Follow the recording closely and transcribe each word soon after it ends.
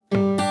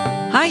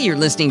Hi, you're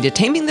listening to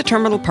Taming the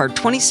Terminal Part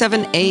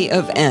 27A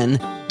of N,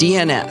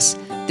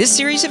 DNS. This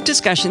series of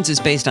discussions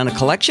is based on a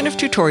collection of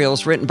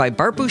tutorials written by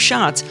Bart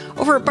Busschots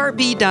over at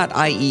bartb.ie/ttt.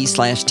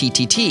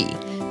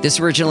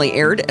 This originally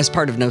aired as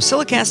part of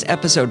NosillaCast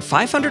episode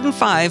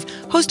 505,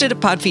 hosted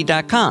at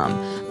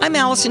podfeed.com. I'm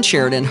Allison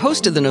Sheridan,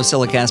 host of the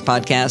NosillaCast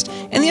podcast,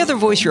 and the other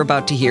voice you're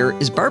about to hear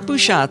is Bart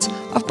Busschots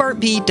of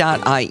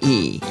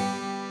bartb.ie.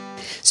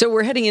 So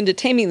we're heading into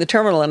Taming the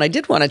Terminal, and I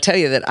did want to tell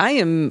you that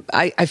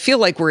I feel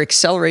like we're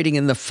accelerating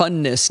in the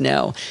funness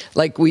now.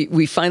 Like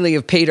we finally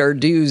have paid our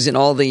dues in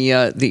all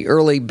the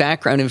early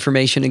background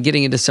information and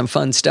getting into some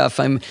fun stuff.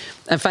 I'm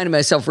finding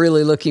myself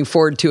really looking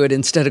forward to it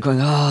instead of going,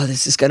 oh,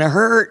 this is going to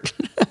hurt.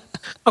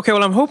 Okay,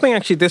 well, I'm hoping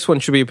actually this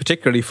one should be a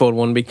particularly full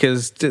one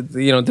because the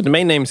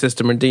domain name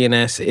system, or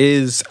DNS,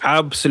 is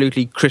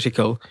absolutely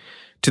critical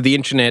to the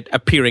internet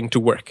appearing to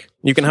work.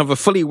 You can have a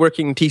fully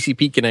working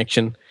TCP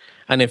connection,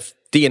 and if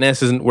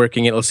DNS isn't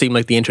working, it'll seem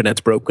like the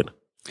internet's broken.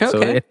 Okay.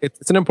 So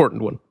it's an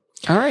important one.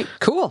 All right,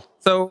 cool.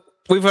 So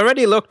we've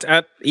already looked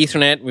at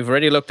Ethernet, we've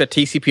already looked at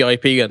TCP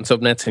IP and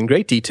subnets in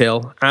great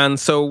detail. And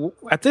so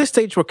at this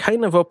stage, we're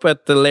kind of up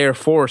at the layer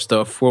 4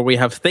 stuff where we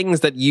have things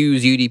that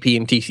use UDP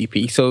and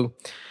TCP. So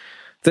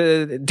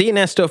the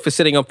DNS stuff is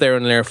sitting up there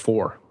in layer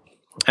 4.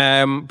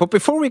 But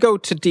before we go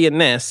to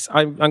DNS,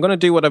 I'm going to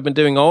do what I've been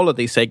doing all of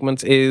these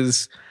segments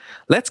is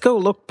let's go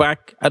look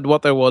back at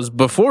what there was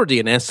before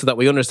DNS so that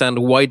we understand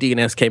why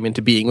DNS came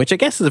into being, which I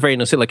guess is a very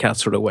NosillaCast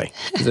sort of way.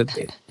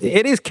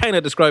 It is kind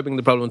of describing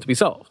the problem to be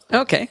solved.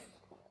 Okay.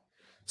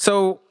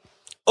 So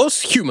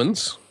us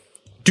humans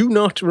do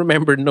not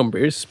remember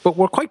numbers, but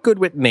we're quite good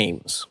with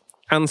names.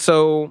 And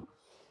so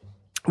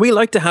we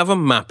like to have a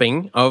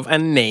mapping of a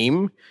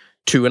name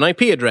to an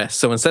IP address.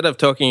 So instead of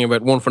talking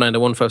about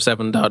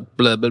 149.157. blah,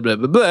 blah, blah,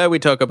 blah, blah, we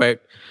talk about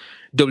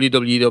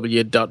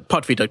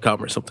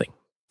www.podfeed.com or something.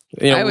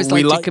 I always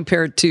like to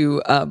compare it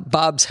to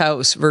Bob's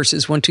house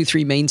versus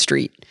 123 Main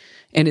Street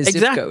and his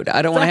zip code.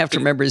 I don't want to have to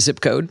remember his zip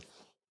code.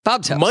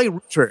 Bob's house. My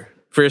router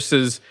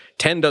versus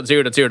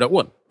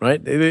 10.0.0.1,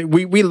 right?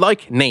 We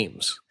like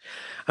names.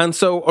 And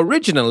so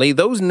originally,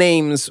 those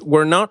names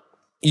were not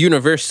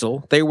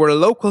universal. They were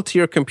local to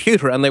your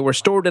computer, and they were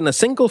stored in a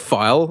single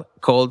file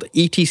called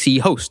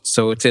etc hosts.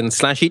 So it's in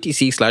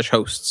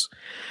 /etc/hosts.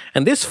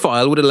 And this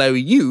file would allow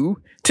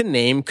you to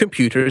name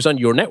computers on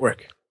your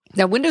network.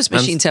 Now, Windows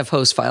machines have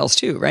host files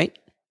too, right?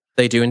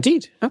 They do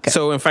indeed. Okay.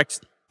 So, in fact,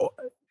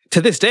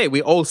 to this day,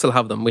 we all still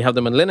have them. We have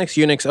them in Linux,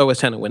 Unix, OS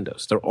 10, and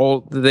Windows.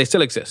 They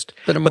still exist.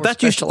 But a more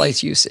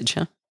specialized usage,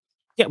 huh?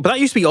 Yeah, but that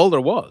used to be all there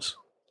was.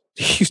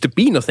 There used to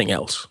be nothing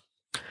else.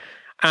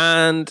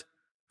 And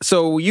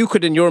so you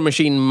could, in your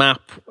machine,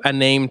 map a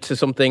name to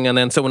something, and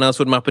then someone else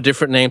would map a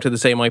different name to the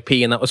same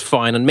IP, and that was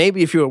fine. And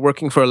maybe if you were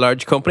working for a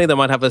large company, they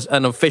might have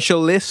an official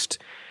list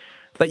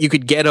that you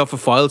could get off a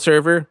file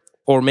server,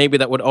 or maybe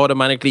that would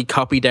automatically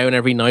copy down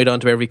every night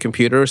onto every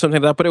computer or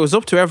something like that. But it was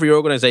up to every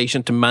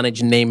organization to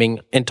manage naming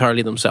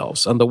entirely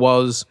themselves. And there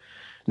was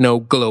no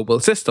global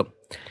system.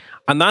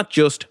 And that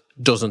just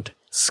doesn't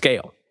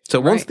scale. So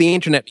once the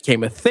internet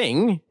became a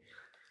thing,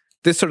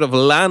 this sort of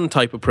LAN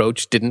type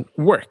approach didn't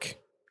work.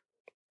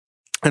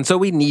 And so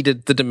we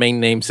needed the domain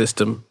name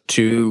system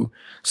to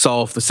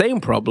solve the same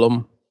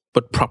problem,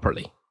 but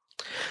properly.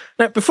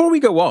 Now, before we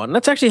go on,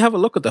 let's actually have a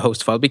look at the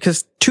host file,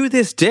 because to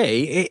this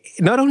day,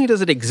 not only does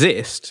it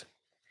exist,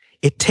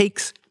 it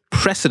takes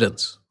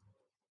precedence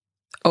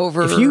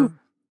over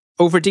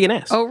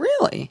DNS. Oh,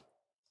 really?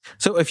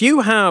 So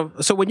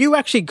when you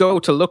actually go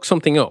to look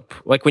something up,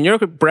 like when your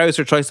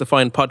browser tries to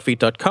find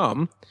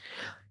podfeed.com,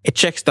 it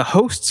checks the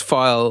hosts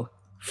file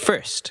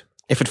first.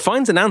 If it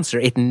finds an answer,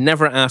 it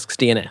never asks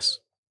DNS.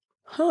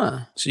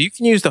 Huh. So you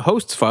can use the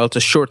hosts file to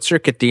short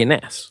circuit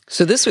DNS.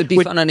 So this would be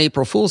fun on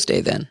April Fool's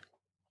Day then.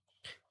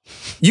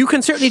 You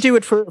can certainly do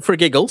it for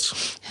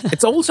giggles.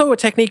 It's also a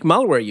technique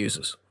malware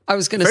uses. I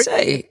was going to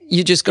say,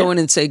 you just go in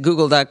and say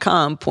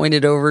google.com, point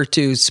it over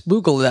to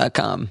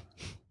spoogle.com.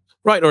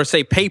 Right, or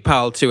say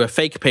PayPal to a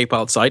fake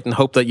PayPal site and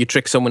hope that you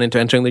trick someone into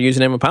entering their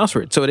username and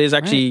password. So it is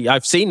actually,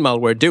 I've seen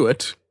malware do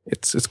it.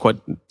 It's quite,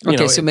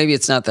 okay, so maybe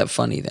it's not that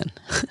funny then.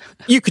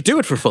 You could do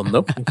it for fun,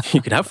 though.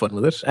 You could have fun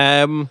with it.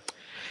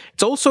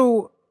 It's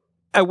also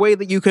a way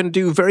that you can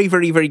do very,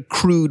 very, very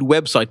crude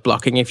website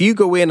blocking. If you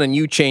go in and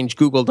you change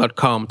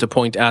google.com to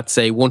point at,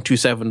 say,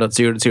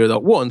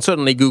 127.0.0.1,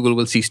 suddenly Google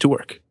will cease to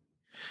work.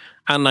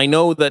 And I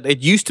know that it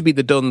used to be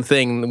the done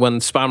thing when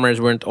spammers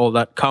weren't all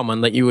that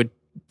common, that you would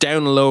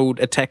download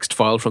a text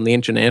file from the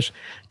internet,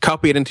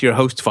 copy it into your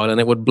host file, and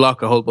it would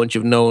block a whole bunch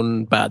of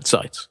known bad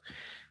sites.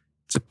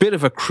 It's a bit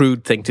of a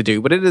crude thing to do,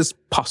 but it is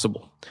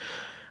possible.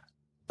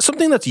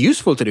 Something that's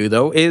useful to do,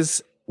 though,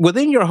 is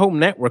within your home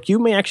network, you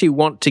may actually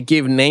want to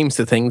give names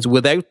to things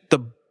without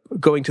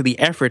going to the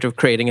effort of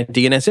creating a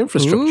DNS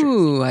infrastructure.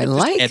 Ooh, I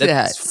like that.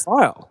 This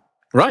file.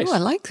 Right. Oh, I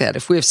like that.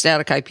 If we have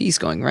static IPs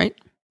going, right?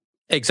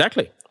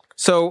 Exactly.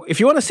 So if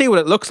you want to see what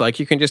it looks like,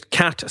 you can just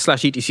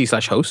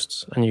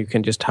cat/etc/hosts, and you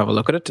can just have a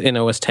look at it in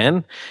OS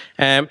 10.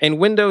 In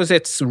Windows,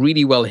 it's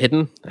really well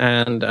hidden,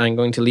 and I'm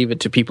going to leave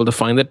it to people to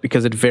find it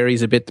because it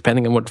varies a bit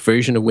depending on what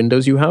version of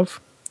Windows you have.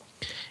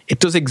 It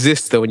does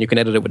exist, though, and you can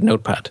edit it with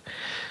Notepad.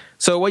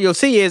 So what you'll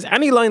see is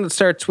any line that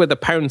starts with a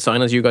pound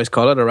sign, as you guys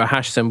call it, or a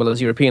hash symbol,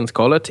 as Europeans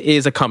call it,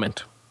 is a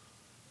comment.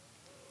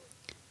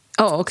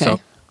 Oh, okay. So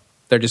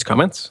they're just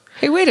comments.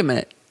 Hey, wait a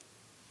minute.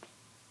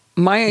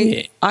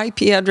 My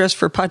IP address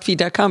for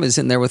podfeed.com is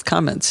in there with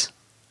comments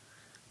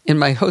in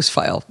my host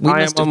file. We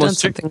must have done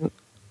something.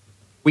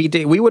 We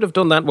would have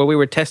done that while we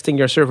were testing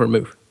your server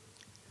move.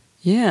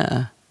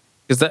 Yeah.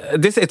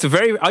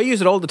 I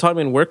use it all the time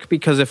in work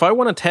because if I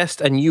want to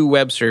test a new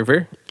web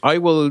server, I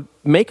will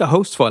make a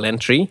host file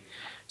entry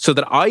so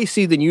that I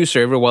see the new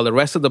server while the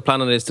rest of the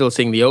planet is still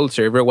seeing the old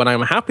server. When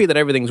I'm happy that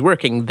everything's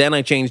working, then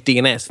I change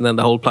DNS and then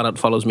the whole planet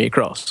follows me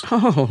across.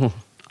 Oh,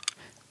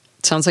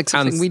 sounds like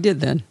something we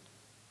did then.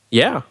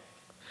 Yeah.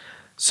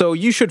 So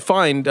you should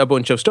find a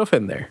bunch of stuff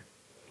in there.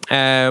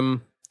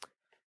 Do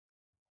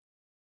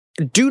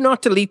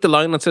not delete the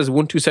line that says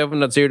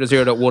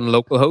 127.0.0.1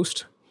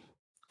 localhost,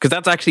 because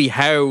that's actually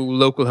how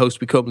localhost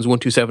becomes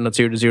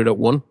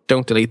 127.0.0.1.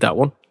 Don't delete that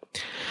one.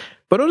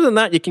 But other than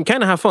that, you can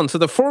kind of have fun. So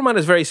the format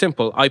is very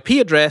simple. IP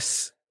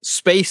address,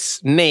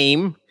 space,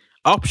 name,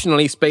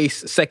 optionally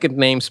space, second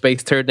name,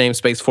 space, third name,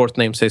 space, fourth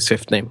name, space,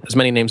 fifth name. As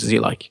many names as you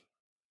like.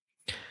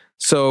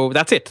 So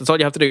that's it. That's all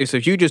you have to do. So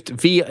if you just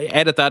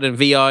edit that in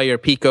VI or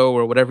Pico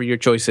or whatever your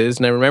choice is,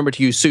 now remember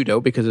to use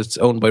sudo because it's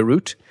owned by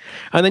root.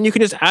 And then you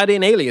can just add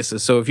in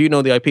aliases. So if you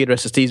know the IP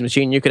address of Steve's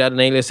machine, you could add an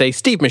alias, say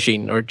Steve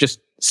Machine or just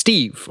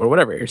Steve or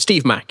whatever, or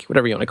Steve Mac,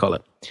 whatever you want to call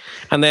it.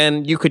 And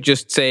then you could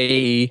just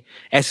say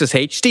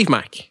SSH Steve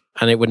Mac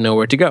and it would know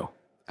where to go.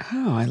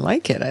 Oh, I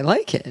like it. I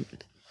like it.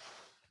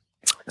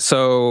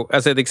 So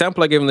as I said, the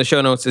example I gave in the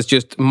show notes is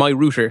just my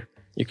router.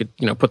 You could,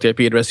 put the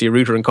IP address of your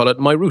router and call it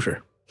my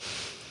router.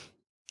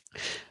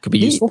 Could be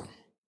useful.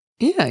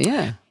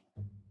 Yeah.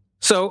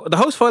 So the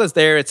host file is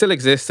there, it still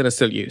exists, and it's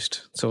still used.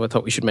 So I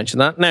thought we should mention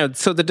that. Now,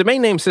 so the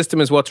domain name system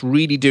is what's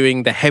really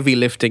doing the heavy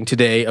lifting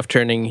today of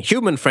turning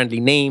human-friendly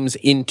names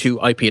into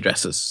IP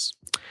addresses.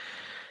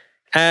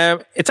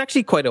 It's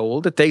actually quite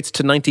old. It dates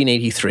to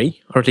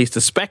 1983, or at least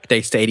the spec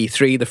dates to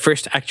 83. The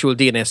first actual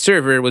DNS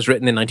server was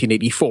written in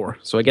 1984.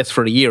 So I guess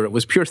for a year it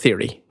was pure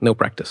theory, no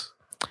practice.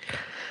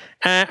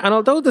 And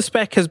although the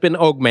spec has been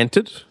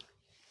augmented,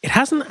 it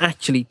hasn't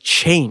actually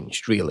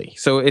changed, really.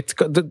 So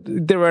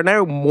there are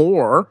now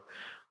more,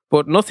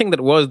 but nothing that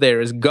was there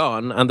is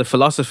gone, and the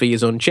philosophy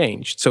is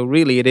unchanged. So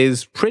really, it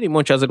is pretty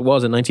much as it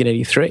was in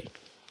 1983.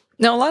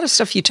 Now, a lot of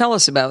stuff you tell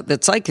us about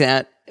that's like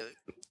that,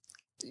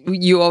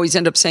 you always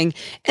end up saying,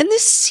 and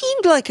this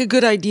seemed like a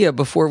good idea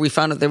before we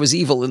found out there was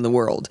evil in the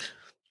world.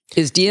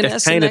 Is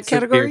DNS in that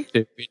category?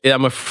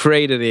 I'm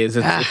afraid it is.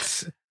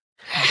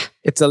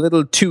 It's a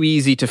little too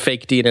easy to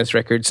fake DNS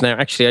records. Now,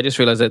 actually, I just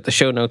realized that the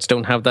show notes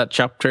don't have that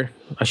chapter.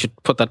 I should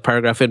put that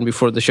paragraph in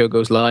before the show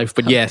goes live.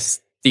 But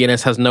yes,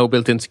 DNS has no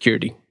built-in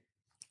security,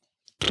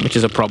 which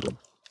is a problem.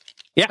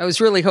 Yeah, I was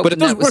really hoping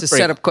that was a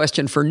setup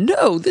question for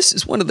no, this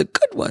is one of the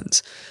good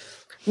ones.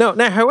 No,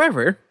 now,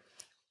 however,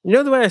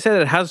 the way I said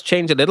it has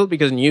changed a little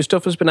because new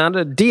stuff has been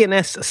added?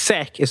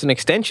 DNSSEC is an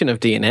extension of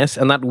DNS,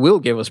 and that will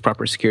give us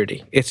proper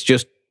security. It's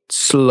just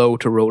slow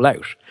to roll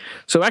out.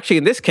 So actually,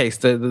 in this case,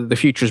 the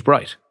future is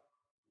bright.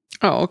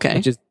 Oh, okay.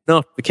 Which is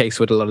not the case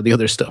with a lot of the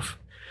other stuff.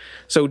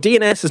 So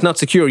DNS is not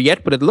secure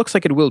yet, but it looks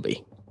like it will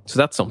be. So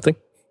that's something.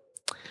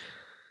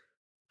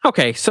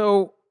 Okay,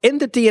 so in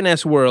the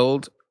DNS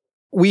world,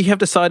 we have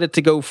decided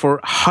to go for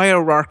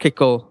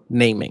hierarchical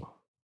naming.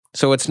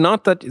 So it's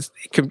not that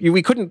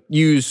we couldn't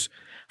use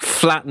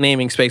flat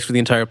naming space for the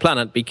entire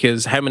planet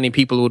because how many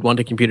people would want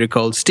a computer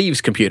called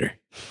Steve's computer?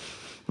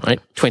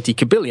 Right? 20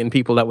 kabillion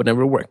people, that would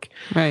never work.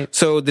 Right.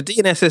 So the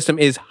DNS system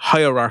is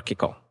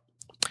hierarchical.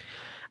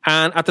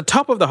 And at the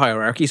top of the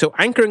hierarchy, so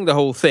anchoring the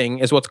whole thing,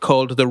 is what's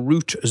called the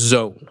root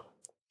zone.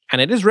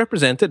 And it is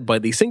represented by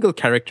the single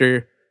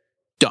character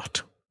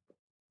dot.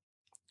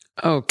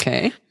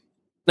 Okay.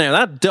 Now,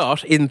 that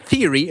dot, in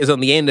theory, is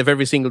on the end of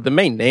every single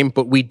domain name,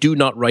 but we do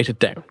not write it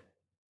down.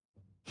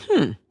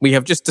 We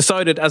have just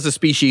decided as a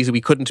species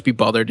we couldn't be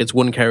bothered. It's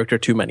one character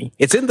too many.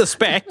 It's in the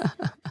spec.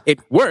 It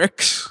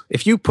works.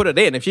 If you put it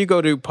in, if you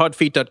go to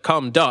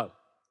podfeet.com dot,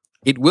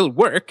 it will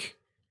work,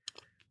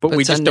 but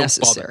we just don't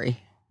bother.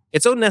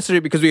 It's unnecessary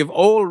because we have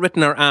all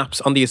written our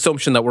apps on the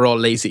assumption that we're all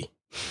lazy,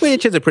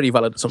 which is a pretty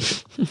valid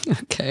assumption.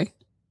 Okay.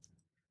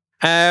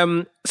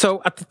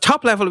 So at the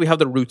top level, we have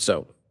the root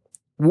zone.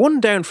 One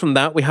down from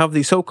that, we have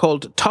the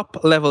so-called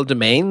top-level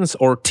domains,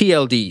 or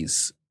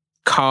TLDs.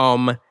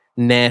 Com,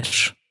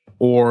 net,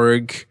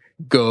 org,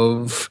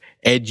 gov,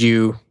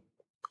 edu,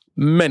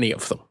 many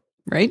of them.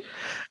 Right.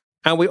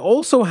 And we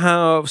also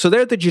have, so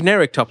they're the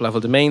generic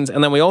top-level domains,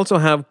 and then we also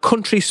have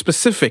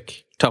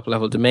country-specific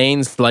top-level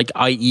domains like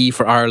IE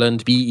for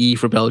Ireland, BE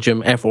for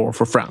Belgium, FR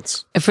for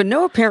France. And for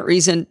no apparent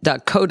reason,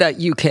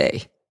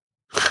 .co.uk.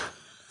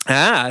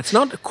 It's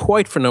not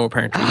quite for no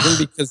apparent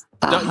reason because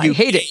I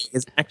hate it.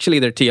 is actually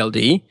their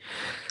TLD.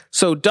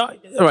 So,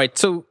 right.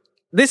 So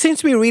this seems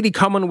to be really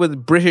common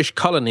with British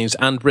colonies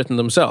and Britain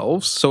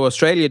themselves. So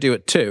Australia do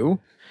it too.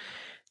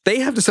 They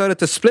have decided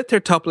to split their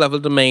top-level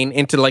domain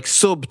into like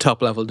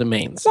sub-top-level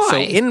domains. Why? So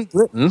in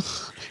Britain,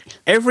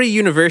 every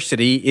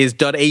university is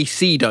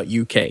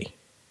 .ac.uk.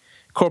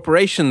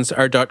 Corporations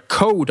are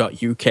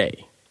 .co.uk.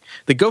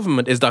 The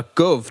government is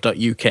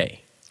 .gov.uk.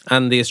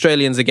 And the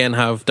Australians, again,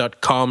 have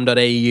 .com.au,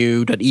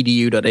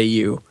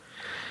 .edu.au.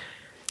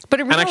 But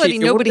in reality, actually,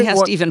 nobody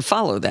has to even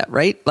follow that,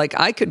 right? Like,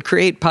 I could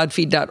create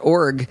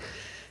podfeed.org,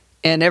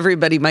 and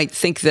everybody might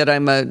think that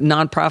I'm a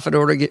nonprofit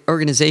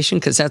organization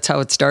because that's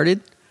how it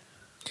started.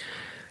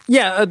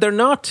 Yeah, they're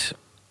not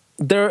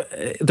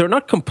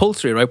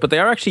compulsory, right? But they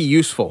are actually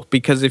useful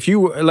because if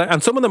you,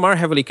 and some of them are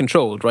heavily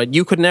controlled, right?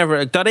 You could never,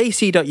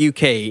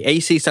 .ac.uk,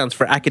 AC stands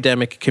for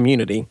academic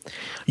community.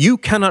 You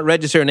cannot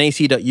register an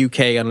AC.uk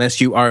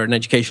unless you are an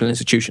educational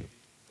institution.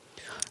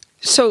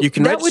 So you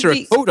can register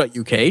a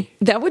 .co.uk.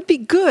 That would be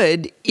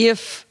good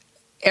if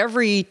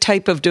every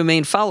type of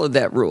domain followed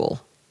that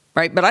rule,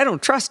 right? But I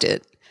don't trust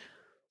it.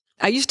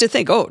 I used to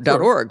think,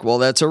 .org. Well,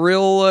 that's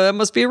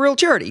must be a real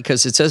charity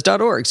because it says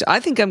 .org. So I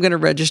think I'm going to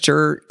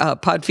register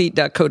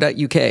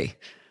podfeed.co.uk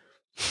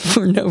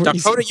for no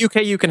reason. .co.uk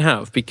you can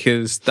have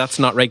because that's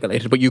not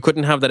regulated, but you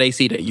couldn't have that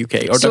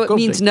AC.uk or So it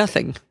means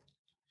nothing.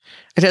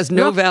 It has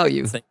no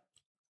value.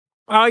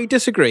 I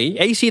disagree.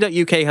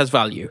 AC.uk has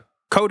value.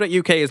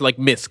 Co.uk is like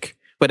MISC,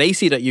 but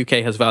AC.uk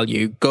has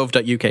value.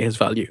 Gov.uk has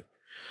value.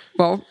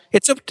 Well,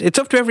 it's up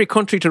to every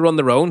country to run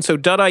their own. So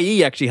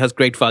 .ie actually has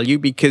great value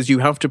because you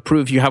have to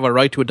prove you have a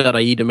right to a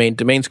 .ie domain.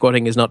 Domain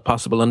squatting is not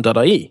possible on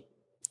 .ie.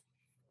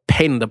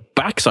 Pain in the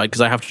backside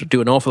because I have to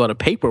do an awful lot of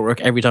paperwork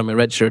every time I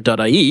register a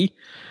 .ie.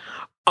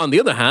 On the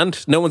other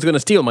hand, no one's going to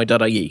steal my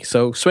 .ie.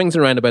 So swings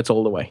and roundabouts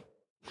all the way.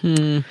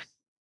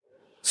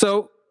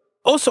 So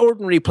us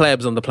ordinary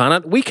plebs on the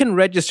planet, we can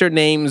register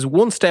names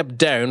one step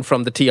down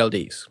from the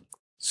TLDs.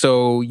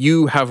 So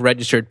you have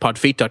registered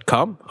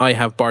podfeet.com. I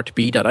have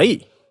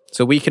bartb.ie.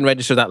 So we can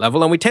register that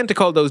level, and we tend to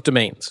call those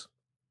domains.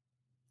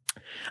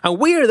 And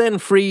we are then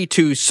free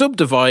to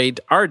subdivide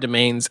our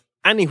domains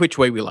any which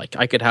way we like.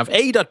 I could have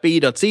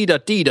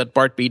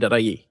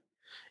a.b.c.d.bartb.ie.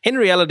 In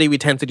reality, we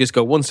tend to just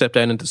go one step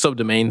down into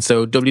subdomains,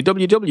 so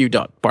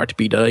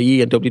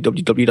www.bartb.ie and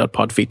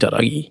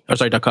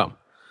www.podfeet.ie.com.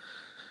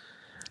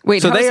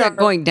 Wait, so how is that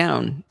going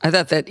down? I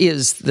thought that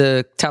is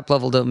the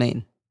top-level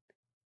domain.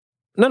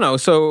 No.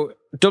 So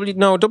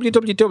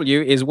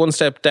www is one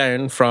step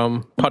down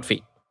from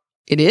Podfeet.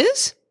 It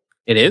is?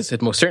 It is.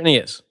 It most certainly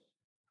is.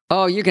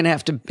 Oh, you're going to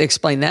have to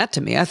explain that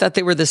to me. I thought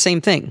they were the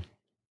same thing.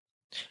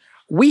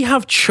 We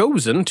have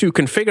chosen to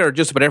configure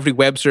just about every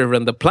web server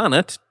on the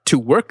planet to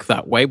work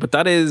that way, but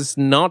that is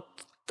not,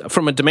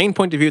 from a domain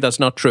point of view, that's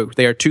not true.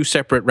 They are two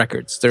separate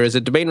records. There is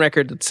a domain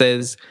record that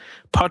says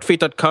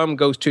podfeet.com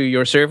goes to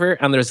your server,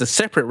 and there's a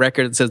separate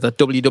record that says that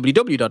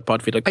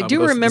www.podfeet.com. I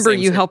do remember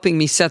you helping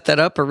me set that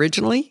up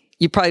originally.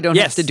 You probably don't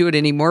have to do it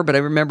anymore, but I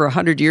remember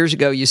 100 years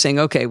ago you saying,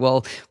 okay,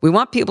 well, we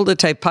want people to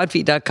type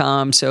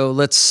podfeet.com, so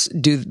let's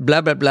do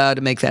blah, blah, blah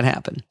to make that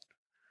happen.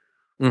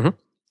 Mm-hmm.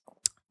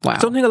 Wow.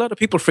 Something a lot of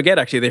people forget,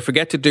 actually. They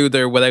forget to do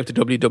their without the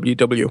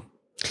www.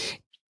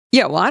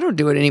 Yeah, well, I don't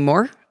do it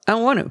anymore. I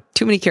don't want to.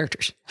 Too many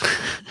characters.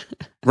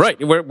 Right.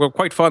 We're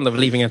quite fond of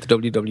leaving out the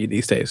www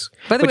these days.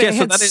 By the way, I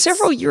had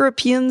several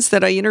Europeans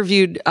that I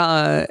interviewed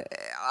at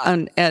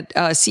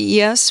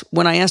CES.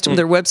 When I asked them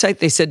their website,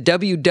 they said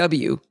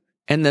www.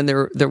 And then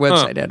their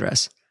website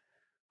address.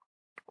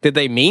 Did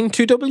they mean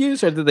two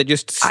W's or did they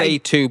just say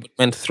two but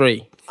meant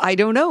three? I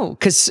don't know.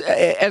 Because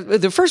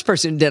the first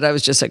person did, I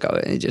was just like,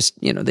 they just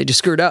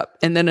screwed up.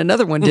 And then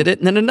another one did it.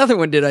 And then another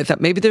one did. I thought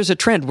maybe there's a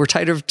trend. We're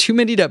tired of too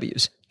many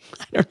W's.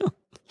 I don't know.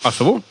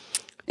 Possible.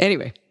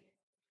 Anyway.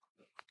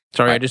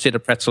 Sorry, I just ate a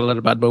pretzel at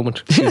a bad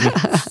moment.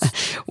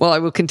 Well, I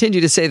will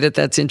continue to say that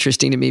that's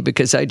interesting to me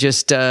because I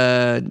just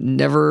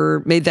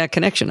never made that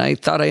connection. I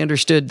thought I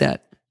understood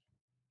that.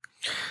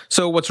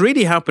 So what's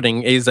really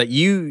happening is that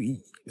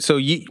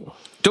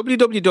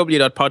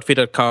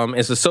www.podfeet.com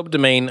is a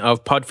subdomain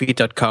of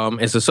podfeet.com,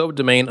 is a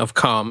subdomain of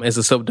com, is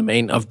a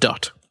subdomain of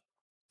dot.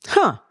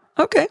 Huh.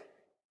 Okay.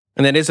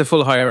 And that is a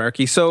full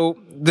hierarchy. So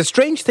the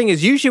strange thing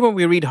is usually when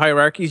we read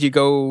hierarchies, you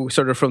go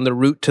sort of from the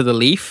root to the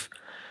leaf.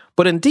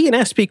 But in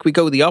DNS speak, we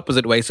go the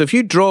opposite way. So if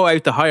you draw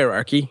out the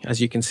hierarchy, as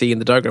you can see in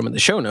the diagram in the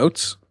show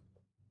notes,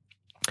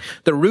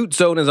 the root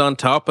zone is on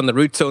top, and the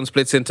root zone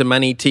splits into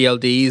many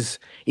TLDs.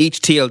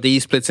 Each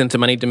TLD splits into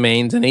many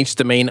domains, and each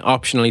domain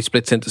optionally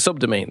splits into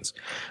subdomains.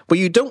 But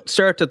you don't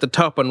start at the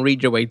top and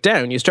read your way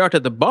down. You start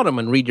at the bottom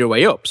and read your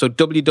way up. So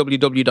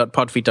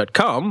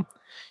www.podfeet.com,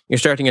 you're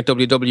starting at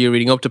www,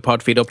 reading up to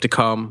podfeet, up to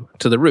com,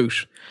 to the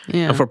root.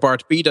 Yeah. And for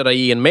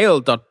bartb.ie and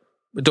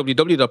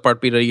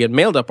www.bartb.ie and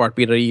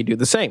mail.bartb.ie, you do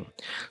the same.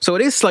 So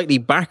it is slightly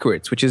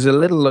backwards, which is a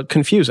little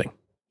confusing.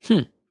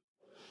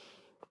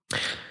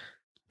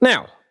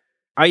 Now,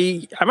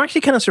 I'm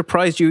actually kind of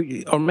surprised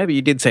you, or maybe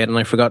you did say it and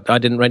I forgot, I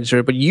didn't register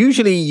it, but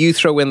usually you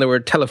throw in the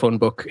word telephone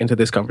book into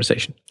this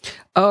conversation.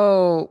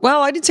 Oh,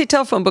 well, I didn't say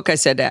telephone book. I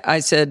said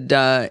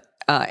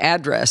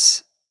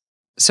address.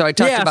 So I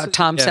talked about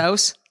Tom's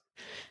house.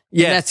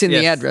 Yeah, that's in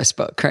the address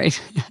book,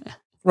 right?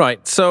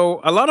 Right.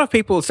 So a lot of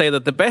people say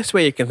that the best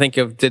way you can think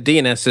of the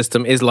DNS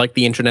system is like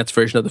the internet's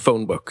version of the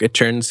phone book. It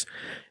turns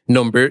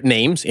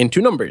names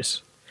into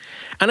numbers.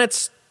 And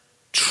it's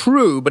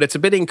true, but it's a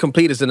bit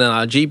incomplete as an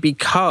analogy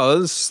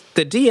because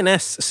the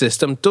DNS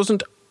system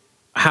doesn't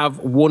have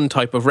one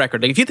type of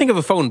record. Like if you think of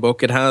a phone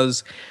book, it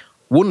has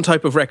one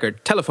type of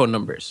record, telephone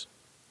numbers.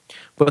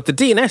 But the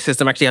DNS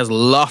system actually has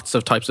lots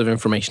of types of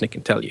information it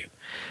can tell you.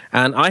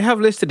 And I have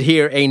listed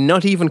here a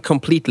not even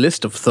complete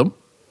list of them.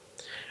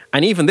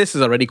 And even this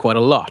is already quite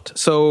a lot.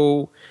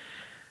 So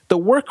the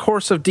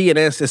workhorse of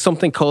DNS is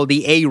something called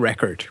the A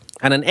record.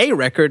 And an A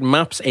record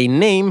maps a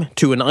name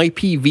to an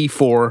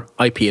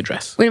IPv4 IP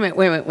address. Wait a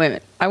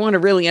minute. I want to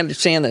really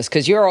understand this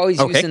because you're always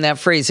using that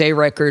phrase A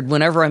record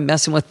whenever I'm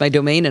messing with my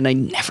domain and I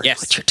never know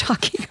what you're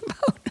talking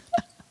about.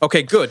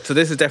 Okay, good. So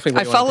this is definitely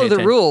what I follow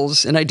the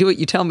rules and I do what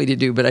you tell me to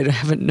do, but I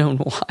haven't known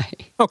why.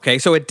 Okay,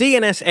 so a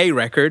DNS A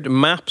record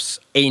maps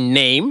a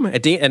name, a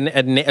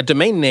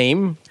domain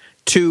name,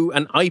 to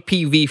an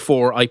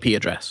IPv4 IP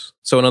address.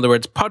 So in other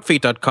words,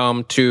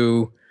 podfeet.com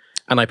to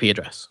an IP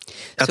address.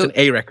 That's an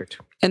A record.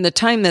 And the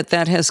time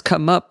that has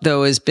come up,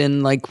 though, has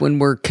been like when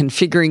we're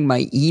configuring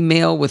my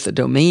email with a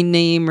domain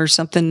name or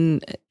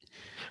something.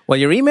 Well,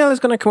 your email is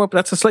going to come up.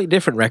 That's a slightly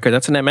different record.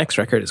 That's an MX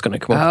record. It's going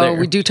to come up there. Oh,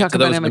 we do talk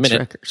about MX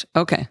records.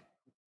 Okay.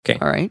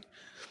 All right.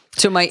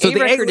 So my A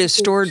record is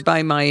stored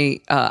by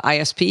my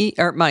ISP,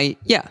 or not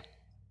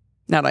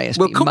ISP.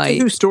 We'll come to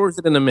who stores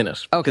it in a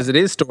minute. Because it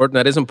is stored, and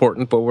that is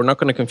important, but we're not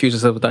going to confuse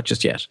ourselves with that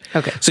just yet.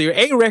 Okay. So your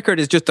A record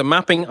is just the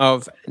mapping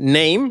of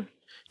name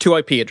to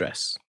IP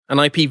address, an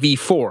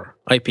IPv4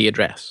 IP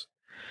address.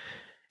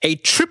 A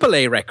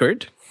AAA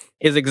record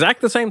is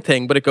exactly the same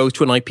thing, but it goes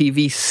to an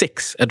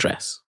IPv6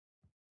 address.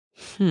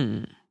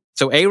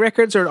 So A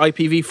records are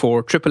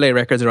IPv4, AAA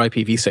records are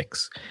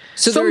IPv6.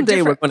 So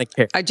someday we're going to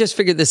care. I just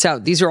figured this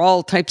out. These are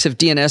all types of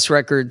DNS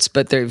records,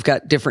 but they've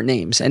got different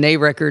names. An A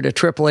record, a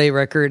AAA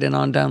record, and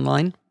on down the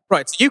line.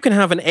 Right. So you can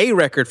have an A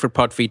record for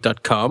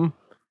podfeet.com.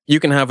 You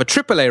can have a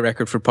AAA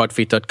record for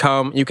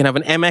podfeet.com. You can have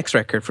an MX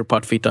record for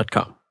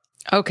podfeet.com.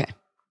 Okay.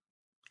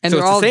 And so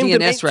they're all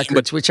DNS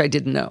records, which I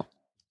didn't know.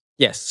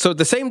 Yes. So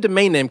the same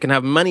domain name can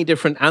have many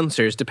different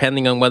answers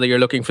depending on whether you're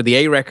looking for the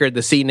A record, the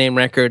CNAME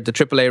record, the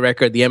AAA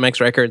record, the MX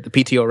record, the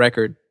PTO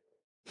record.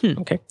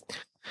 Okay.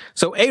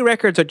 So A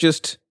records are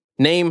just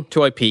name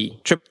to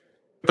IP.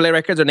 AAA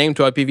records are name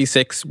to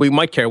IPv6. We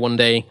might care one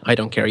day. I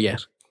don't care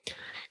yet.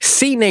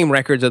 CNAME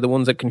records are the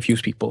ones that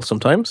confuse people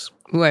sometimes.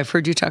 Oh, I've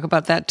heard you talk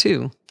about that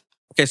too.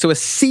 Okay, so a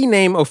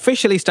CNAME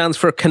officially stands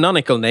for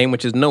canonical name,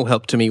 which is no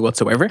help to me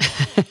whatsoever.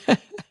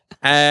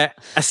 A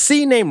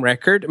CNAME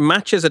record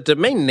matches a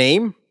domain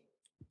name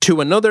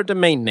to another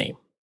domain name.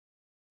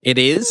 It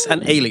is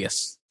an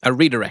alias, a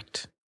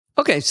redirect.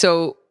 Okay,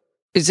 so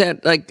is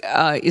that like,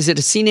 is it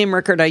a CNAME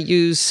record I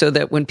use so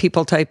that when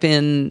people type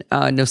in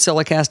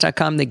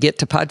nosilicast.com, they get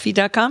to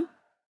podfeet.com?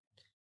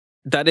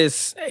 That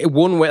is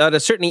one way, that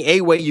is certainly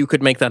a way you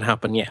could make that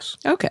happen, yes.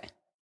 Okay.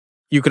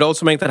 You could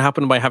also make that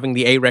happen by having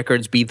the A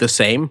records be the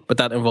same, but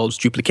that involves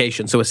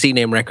duplication. So a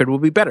CNAME record will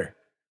be better.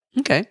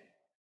 Okay.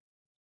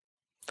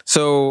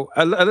 So,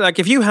 like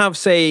if you have,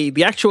 say,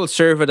 the actual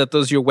server that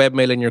does your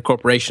webmail in your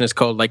corporation is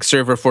called like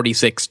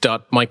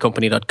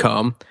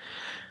server46.mycompany.com,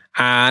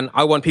 and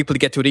I want people to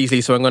get to it easily,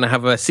 so I'm going to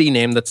have a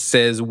CNAME that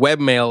says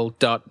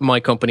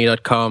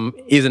webmail.mycompany.com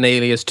is an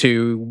alias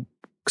to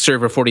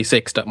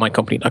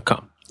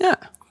server46.mycompany.com. Yeah,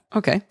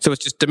 okay. So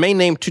it's just domain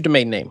name to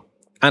domain name.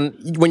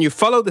 And when you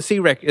follow the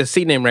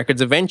CNAME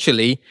records,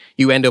 eventually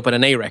you end up at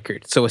an A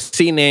record. So a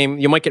CNAME,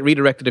 you might get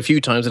redirected a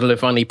few times until it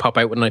finally pop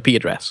out with an IP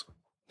address.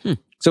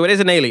 So it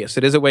is an alias.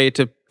 It is a way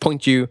to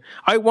point you,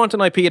 I want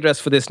an IP address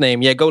for this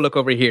name. Yeah, go look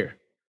over here.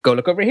 Go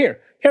look over here.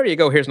 Here you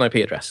go. Here's an IP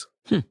address.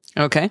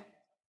 Okay.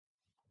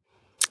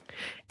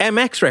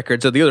 MX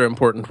records are the other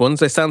important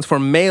ones. They stand for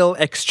Mail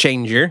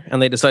Exchanger, and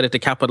they decided to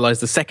capitalize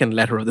the second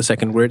letter of the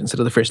second word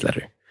instead of the first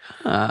letter.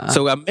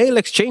 So a Mail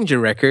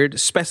Exchanger record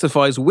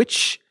specifies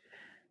which...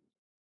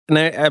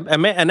 Now, an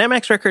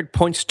MX record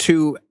points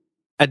to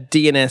a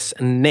DNS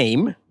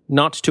name,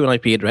 not to an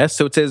IP address.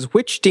 So it says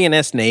which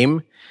DNS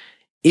name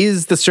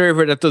is the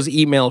server that does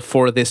email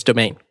for this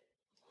domain.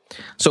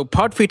 So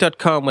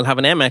podfeet.com will have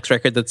an MX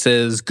record that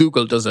says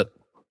Google does it.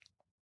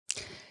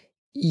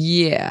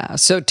 Yeah.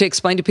 So to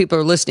explain to people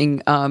who are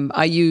listening,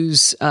 I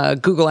use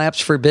Google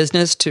Apps for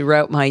Business to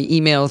route my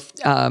email,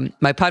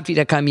 my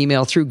podfeet.com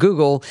email through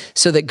Google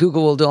so that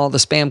Google will do all the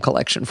spam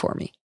collection for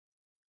me.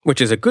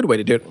 Which is a good way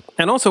to do it.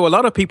 And also a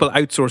lot of people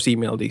outsource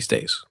email these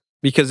days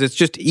because it's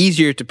just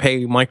easier to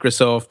pay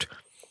Microsoft,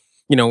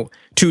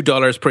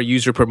 $2 per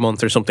user per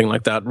month or something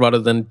like that rather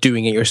than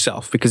doing it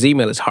yourself because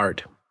email is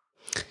hard.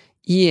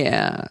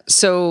 Yeah.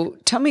 So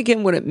tell me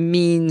again what it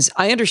means.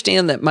 I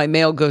understand that my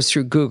mail goes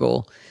through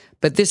Google,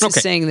 But this is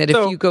saying that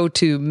if you go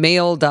to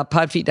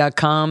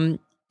mail.podfeet.com,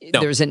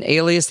 there's an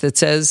alias that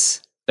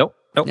says... No.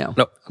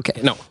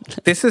 Okay. No.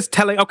 This is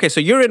telling... Okay, so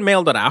you're in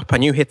mail.app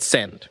and you hit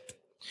send.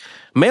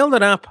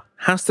 Mail.app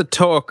has to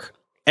talk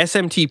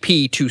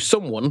SMTP to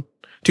someone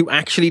to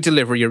actually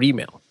deliver your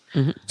email.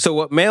 Mm-hmm. So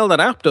what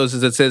mail.app does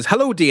is it says,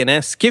 hello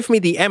DNS, give me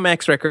the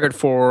MX record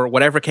for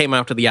whatever came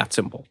after the @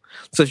 symbol.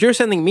 So if you're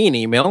sending me an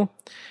email,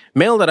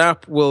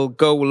 mail.app will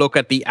go look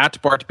at the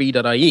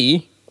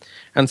 @bartb.ie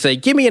and say,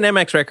 give me an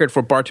MX record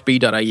for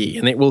bartb.ie.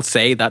 And it will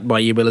say that my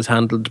email is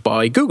handled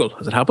by Google,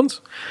 as it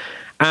happens.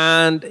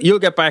 And you'll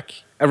get back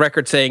a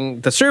record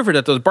saying the server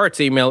that does Bart's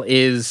email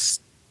is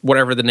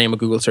whatever the name of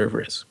Google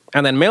server is.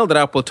 And then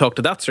mail.app will talk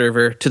to that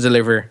server to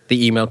deliver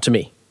the email to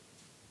me.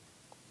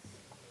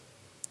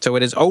 So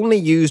it is only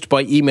used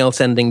by email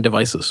sending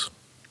devices.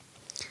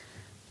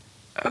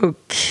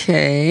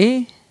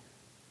 Okay.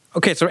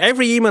 Okay, so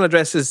every email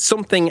address is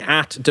something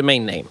at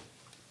domain name.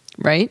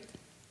 Right.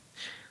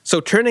 So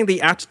turning the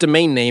at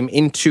domain name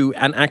into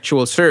an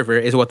actual server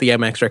is what the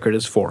MX record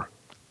is for.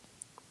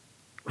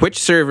 Which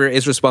server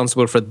is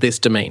responsible for this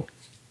domain?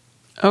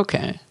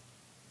 Okay.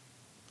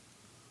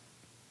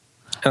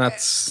 And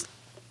that's...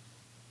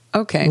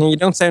 Okay. You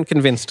don't sound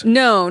convinced.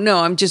 No,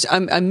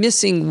 I'm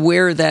missing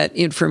where that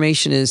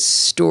information is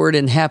stored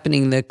and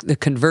happening, the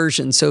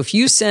conversion. So if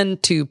you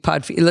send to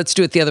Podfeet, let's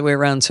do it the other way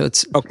around so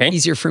it's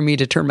easier for me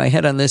to turn my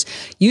head on this.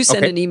 You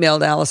send an email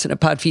to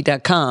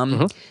Allison@podfeet.com.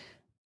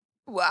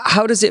 Mm-hmm.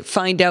 How does it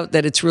find out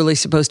that it's really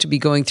supposed to be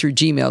going through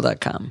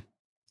gmail.com?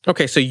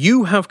 Okay, so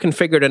you have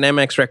configured an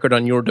MX record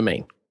on your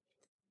domain.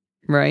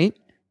 Right.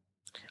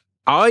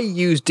 I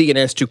use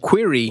DNS to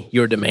query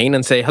your domain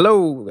and say,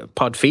 hello,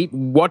 Podfeet,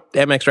 what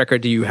MX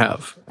record do you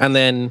have? And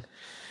then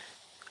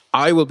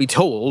I will be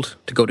told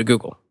to go to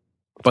Google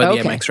by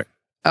the MX record.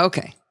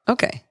 Okay.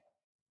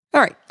 All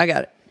right, I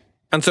got it.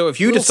 And so if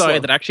you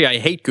decide that actually I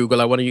hate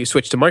Google, I want to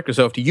switch to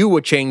Microsoft, you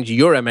would change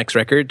your MX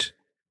record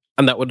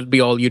and that would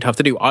be all you'd have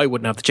to do. I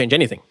wouldn't have to change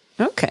anything.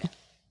 Okay.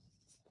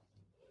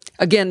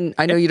 Again,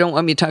 I know you don't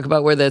want me to talk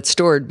about where that's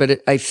stored,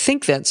 but I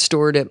think that's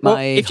stored at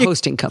my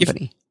hosting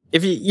company.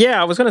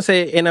 I was going to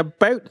say in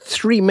about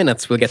 3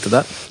 minutes we'll get to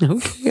that.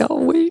 Okay, I'll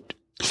wait.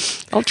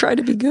 I'll try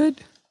to be good.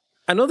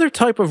 Another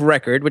type of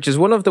record, which is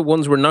one of the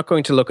ones we're not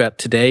going to look at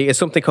today, is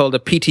something called a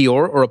PTR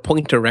or a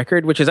pointer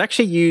record, which is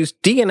actually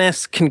used.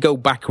 DNS can go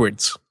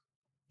backwards.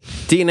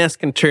 DNS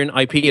can turn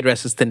IP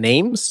addresses to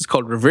names. It's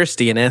called reverse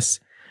DNS.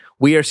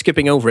 We are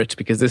skipping over it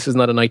because this is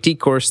not an IT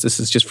course. This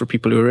is just for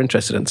people who are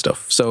interested in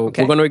stuff. So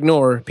we're going to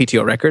ignore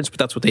PTR records, but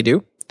that's what they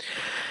do.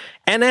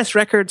 NS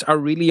records are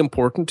really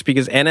important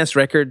because NS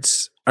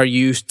records are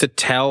used to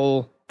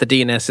tell the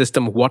DNS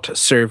system what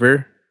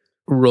server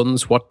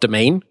runs what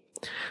domain.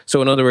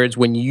 So in other words,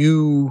 when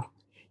you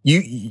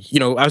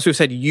as we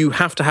said, you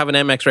have to have an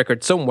MX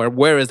record somewhere.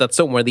 Where is that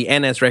somewhere? The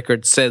NS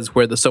record says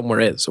where the somewhere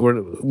is.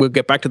 We'll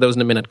get back to those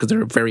in a minute because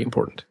they're very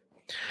important.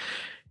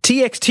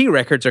 TXT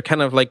records are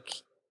kind of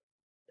like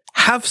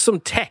have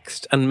some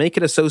text and make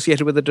it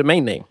associated with a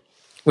domain name,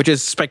 which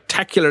is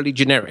spectacularly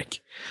generic.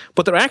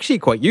 But they're actually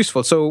quite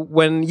useful. So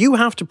when you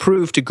have to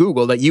prove to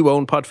Google that you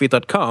own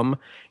podfeet.com,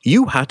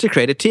 you had to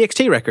create a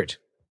TXT record.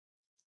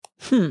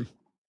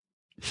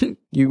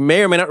 You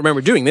may or may not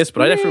remember doing this,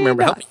 but I definitely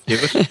remember helping you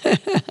do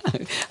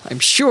it. I'm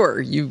sure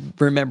you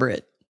remember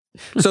it.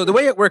 So the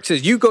way it works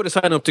is you go to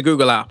sign up to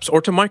Google Apps or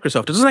to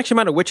Microsoft. It doesn't actually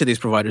matter which of these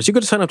providers. You go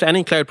to sign up to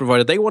any cloud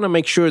provider. They want to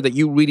make sure that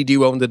you really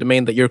do own the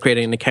domain that you're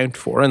creating an account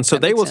for. And so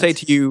they will say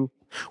to you,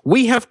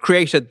 we have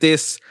created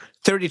this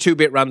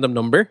 32-bit random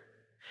number.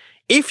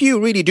 If you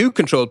really do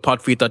control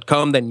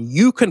podfeet.com, then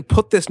you can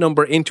put this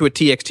number into a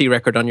TXT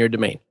record on your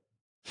domain.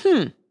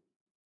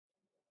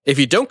 If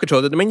you don't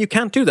control the domain, you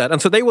can't do that.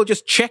 And so they will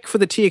just check for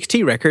the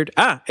TXT record.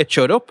 It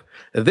showed up.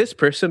 This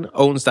person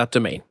owns that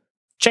domain.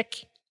 Check.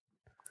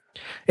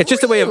 It's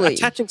just a way of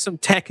attaching some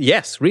tech.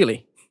 Yes,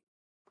 really.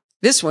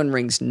 This one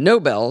rings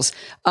no bells.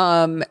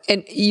 And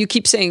you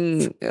keep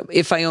saying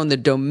if I own the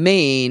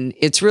domain,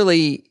 it's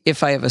really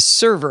if I have a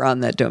server on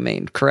that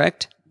domain,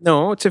 correct?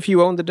 No, it's if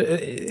you own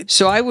the...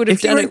 So I would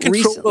have done it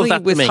recently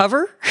with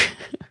Hover?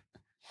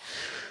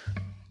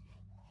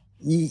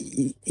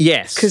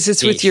 Yes. Because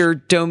it's with your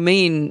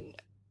domain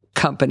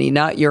company,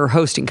 not your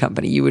hosting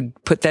company. You would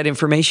put that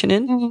information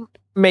in?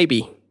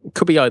 Maybe. It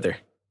could be either.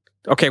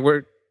 Okay,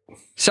 we're...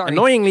 Sorry.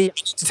 Annoyingly,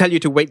 to tell you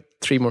to wait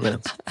 3 more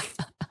minutes.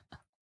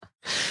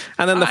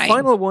 And then the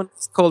final one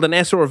is called an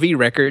SRV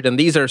record, and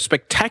these are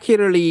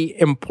spectacularly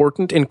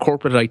important in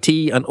corporate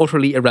IT and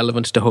utterly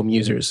irrelevant to home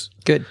users.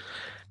 Good.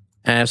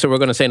 So we're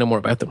going to say no more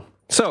about them.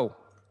 So,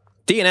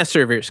 DNS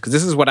servers, because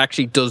this is what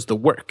actually does the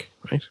work,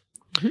 right?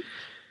 Mm-hmm.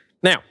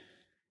 Now,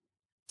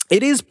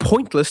 it is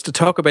pointless to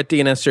talk about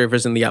DNS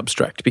servers in the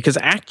abstract because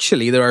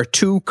actually there are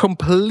two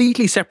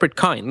completely separate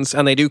kinds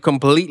and they do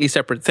completely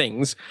separate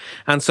things.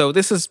 And so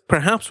this is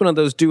perhaps one of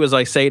those do as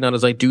I say, not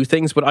as I do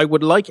things, but I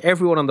would like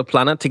everyone on the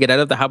planet to get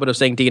out of the habit of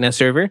saying DNS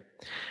server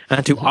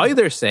and to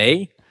either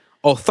say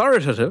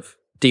authoritative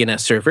DNS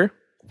server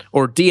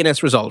or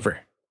DNS resolver.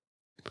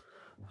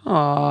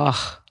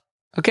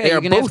 Okay, They you're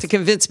are going to have both- to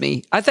convince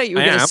me. I thought you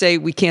were I going to am. say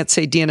we can't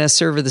say DNS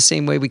server the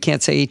same way we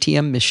can't say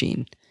ATM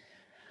machine.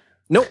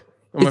 No,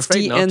 I'm It's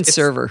afraid not. DN It's-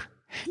 server.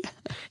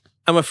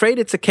 I'm afraid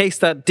it's a case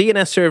that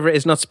DNS server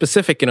is not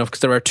specific enough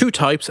because there are two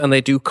types and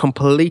they do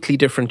completely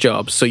different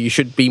jobs. So you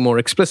should be more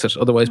explicit.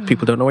 Otherwise,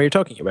 people don't know what you're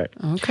talking about.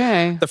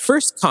 Okay. The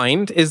first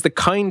kind is the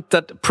kind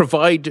that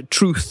provide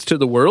truth to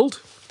the world.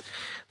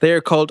 They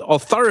are called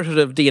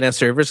authoritative DNS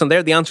servers, and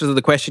they're the answers to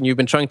the question you've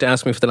been trying to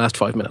ask me for the last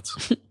 5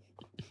 minutes.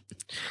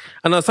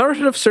 An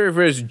authoritative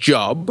server's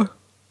job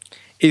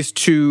is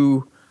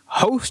to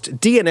host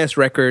DNS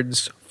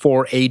records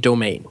for a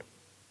domain.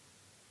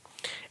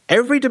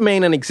 Every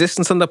domain in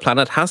existence on the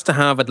planet has to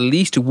have at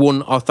least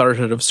one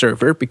authoritative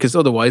server because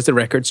otherwise the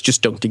records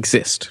just don't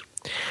exist.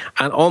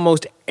 And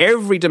almost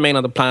every domain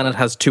on the planet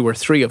has 2 or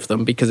 3 of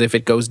them because if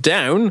it goes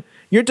down,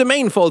 your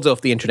domain falls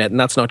off the internet and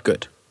that's not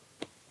good.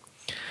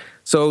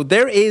 So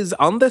there is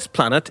on this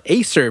planet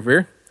a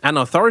server, an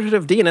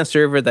authoritative DNS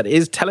server that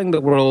is telling the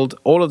world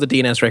all of the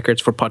DNS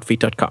records for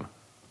podfeet.com.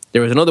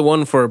 There is another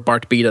one for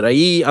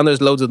bartb.ie and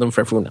there's loads of them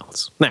for everyone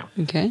else. Now,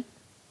 Okay.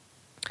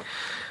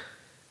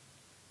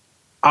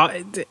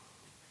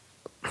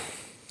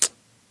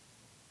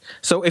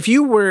 So if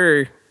you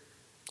were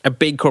a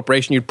big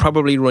corporation, you'd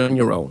probably run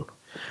your own.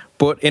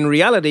 But in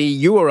reality,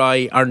 you or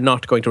I are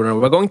not going to run our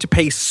own. We're going to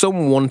pay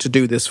someone to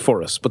do this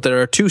for us. But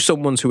there are 2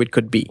 someones who it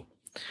could be.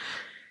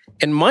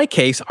 In my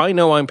case, I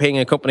know I'm paying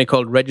a company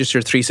called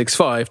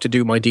Register365 to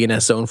do my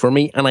DNS zone for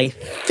me. And I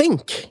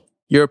think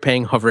you're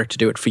paying Hover to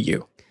do it for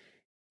you.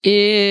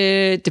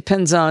 It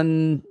depends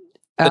on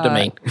The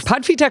domain.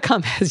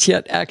 Podfeet.com has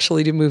yet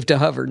actually to move to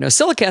Hover.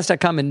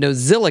 NoSilicast.com and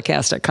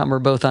NoZillicast.com are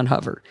both on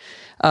Hover.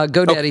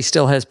 GoDaddy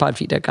still has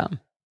Podfeet.com.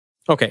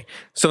 Okay.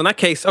 So in that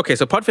case, so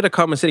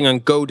podfeet.com is sitting on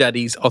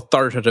GoDaddy's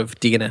authoritative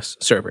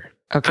DNS server.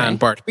 Okay. And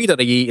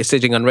bartb.ie is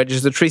sitting on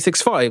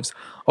Register365's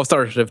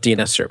authoritative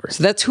DNS server.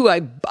 So that's who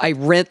I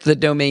rent the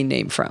domain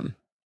name from.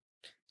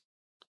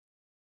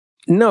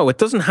 No, it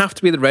doesn't have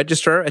to be the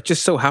registrar. It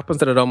just so happens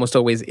that it almost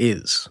always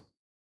is.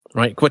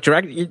 Right? What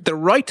the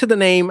right to the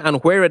name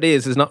and where it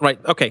is not right.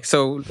 Okay,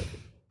 so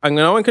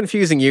I'm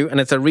confusing you, and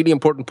it's a really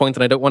important point,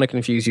 and I don't want to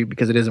confuse you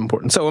because it is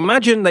important. So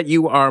imagine that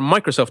you are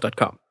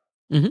Microsoft.com.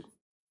 Mm-hmm.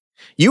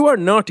 You are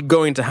not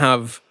going to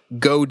have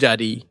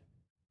GoDaddy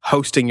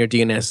hosting your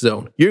DNS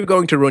zone. You're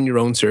going to run your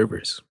own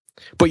servers.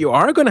 But you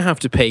are going to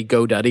have to pay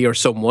GoDaddy or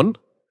someone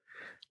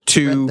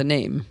to Rent the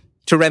name.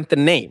 to rent the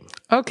name.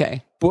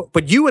 Okay.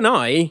 But you and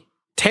I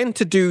tend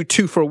to do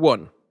 2 for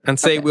 1 and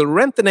say, we'll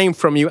rent the name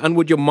from you, and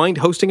would you mind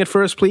hosting it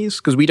for us, please?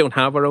 Because we don't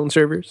have our own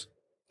servers.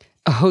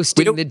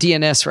 Hosting the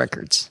DNS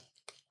records.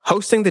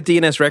 Hosting the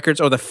DNS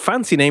records, or the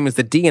fancy name is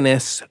the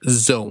DNS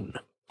zone.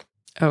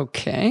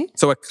 Okay.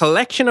 So a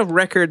collection of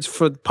records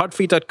for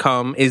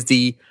podfeet.com is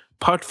the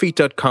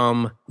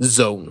podfeet.com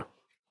zone.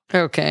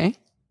 Okay.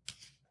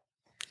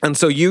 And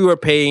so you are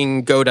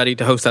paying GoDaddy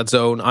to host that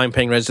zone. I'm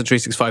paying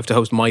Register365 to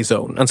host my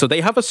zone. And so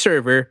they have a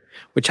server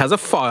which has a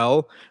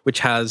file which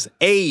has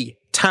a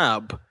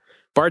tab,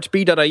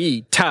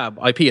 bartb.ie tab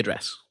IP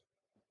address.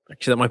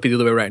 Actually, that might be the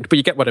other way around, but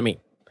you get what I mean.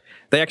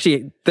 They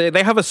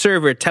have a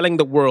server telling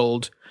the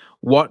world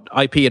what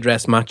IP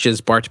address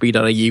matches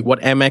bartb.ie, what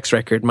MX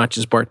record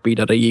matches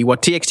bartb.ie,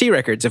 what TXT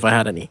records, if I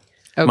had any,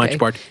 match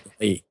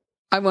bartb.ie.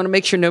 I want to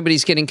make sure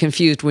nobody's getting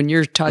confused when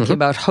you're talking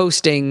about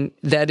hosting.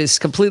 That is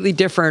completely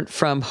different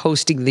from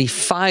hosting the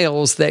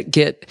files that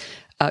get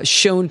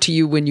shown to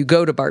you when you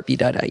go to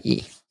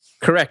bartb.ie.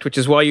 Correct, which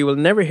is why you will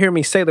never hear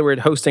me say the word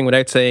hosting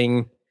without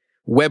saying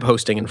web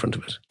hosting in front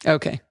of it.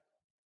 Okay.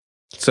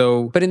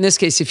 So, But in this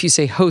case, if you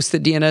say host the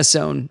DNS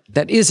zone,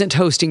 that isn't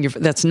hosting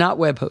that's not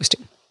web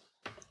hosting.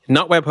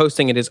 not web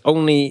hosting, it is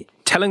only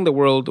telling the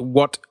world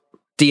what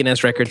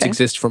DNS records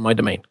exist for my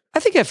domain. I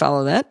think I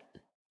follow that.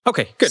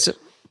 Okay, good.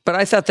 But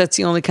I thought that's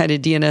the only kind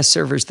of DNS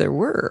servers there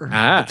were.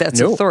 But that's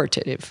no.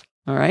 authoritative.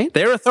 All right.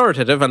 They're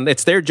authoritative, and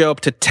it's their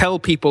job to tell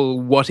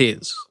people what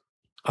is.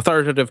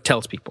 Authoritative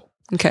tells people.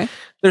 Okay.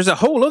 There's a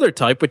whole other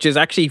type, which is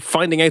actually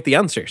finding out the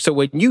answer. So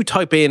when you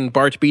type in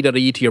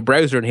bartb.ie to your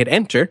browser and hit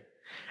enter,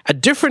 a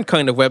different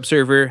kind of web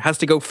server has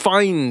to go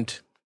find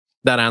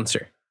that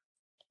answer.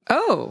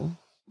 Oh,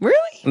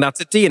 really? And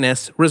that's a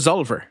DNS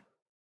resolver.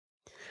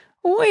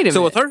 Wait a minute.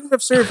 So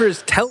authoritative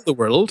servers tell the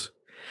world,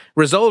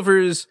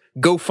 resolvers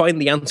go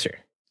find the answer.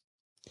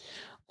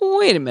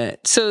 Wait a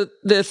minute. So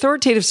the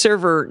authoritative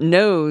server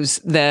knows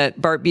that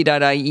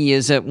bartb.ie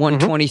is at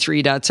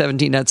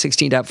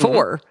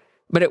 123.17.16.4,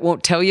 but it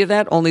won't tell you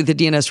that. Only the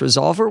DNS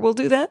resolver will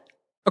do that?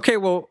 Okay,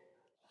 well,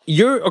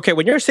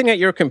 when you're sitting at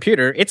your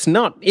computer, it's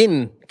not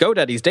in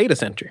GoDaddy's data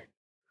center.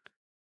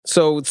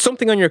 So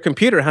something on your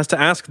computer has to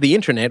ask the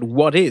internet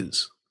what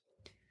is.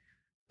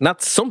 And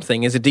that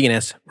something is a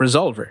DNS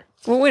resolver.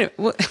 Well, wait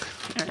a minute.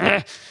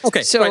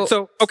 Okay, so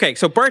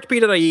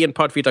bartb.ie and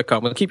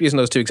podfeet.com, we'll keep using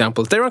those 2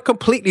 examples. They're on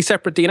completely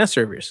separate DNS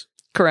servers.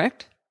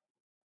 Correct.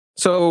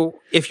 So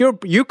if you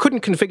couldn't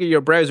configure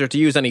your browser to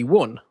use any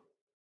one.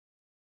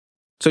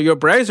 So your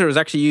browser is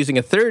actually using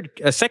a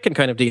second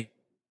kind of DNS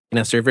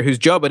server whose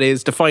job it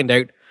is to find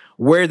out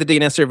where the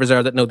DNS servers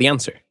are that know the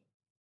answer.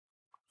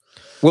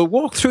 We'll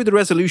walk through the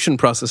resolution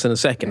process in a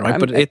second, right?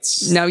 But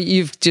it's... Now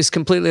you've just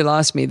completely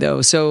lost me,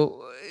 though.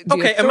 So...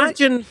 Okay,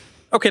 imagine...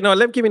 Okay, now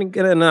let me give you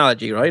an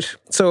analogy, right?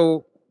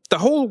 So the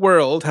whole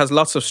world has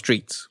lots of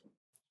streets.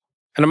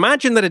 And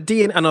imagine that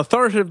an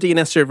authoritative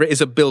DNS server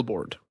is a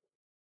billboard.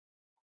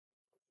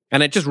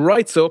 And it just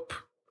writes up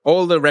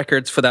all the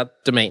records for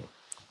that domain.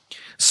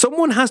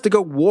 Someone has to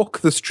go walk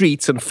the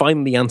streets and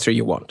find the answer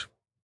you want.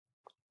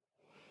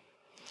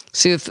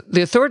 So if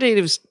the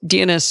authoritative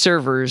DNS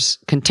servers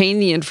contain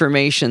the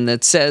information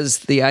that says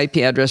the IP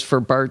address for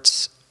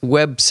Bart's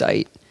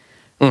website,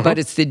 but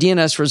it's the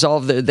DNS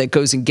resolver that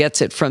goes and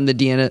gets it from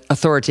the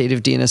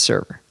authoritative DNS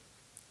server.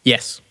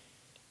 Yes.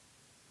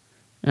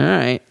 All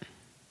right.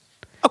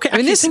 Okay. I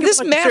mean,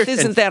 this math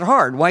isn't that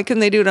hard. Why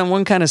couldn't they do it on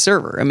one kind of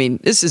server? I mean,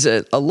 this is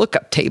a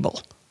lookup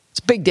table. It's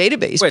a big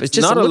database, but it's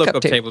just not a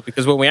lookup table.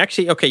 Because when we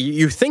actually,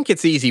 you think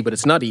it's easy, but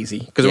it's not easy.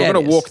 Because we're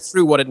going to walk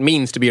through what it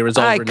means to be a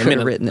resolver in a minute. I could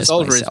have written this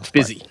myself. Resolver is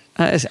busy.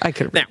 I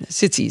could have written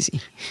this. It's easy.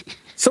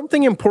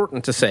 Something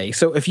important to say.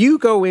 So if you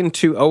go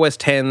into OS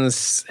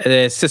X's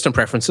system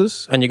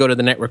preferences and you go to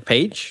the network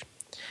page,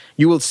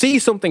 you will see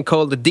something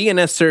called the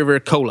DNS server :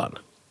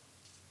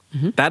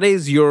 That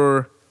is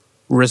your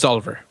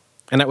resolver.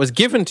 And that was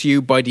given to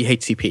you by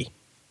DHCP.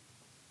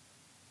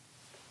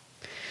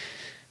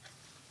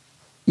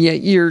 Yeah,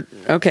 you're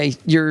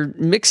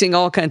mixing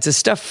all kinds of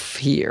stuff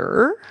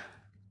here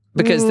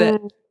because that,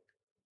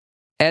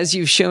 as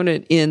you've shown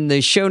it in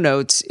the show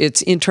notes,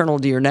 it's internal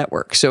to your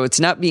network. So it's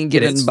not being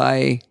given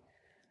by...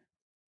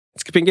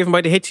 It's been given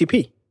by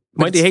DHCP.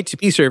 My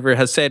DHCP server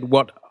has said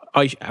what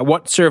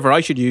server I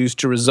should use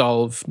to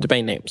resolve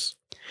domain names.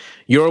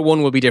 Your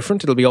one will be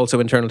different. It'll be also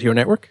internal to your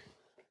network.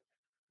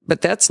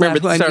 But that's not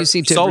who I'm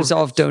using to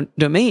resolve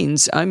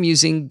domains. I'm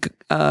using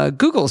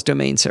Google's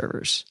domain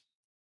servers.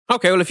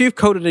 Okay, well, if you've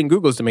coded in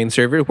Google's domain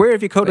server, where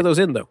have you coded those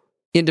in, though?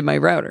 Into my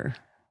router.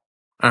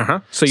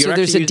 So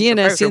there's a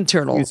DNS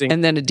internal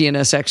and then a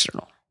DNS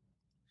external.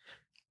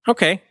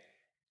 Okay.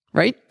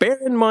 Right? Bear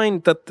in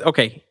mind that,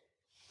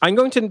 I'm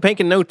going to make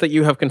a note that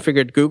you have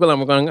configured Google,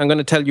 and I'm going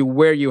to tell you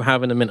where you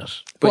have in a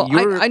minute. But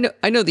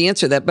I know the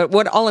answer to that,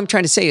 but all I'm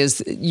trying to say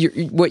is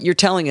what you're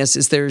telling us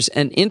is there's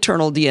an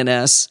internal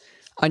DNS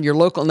on your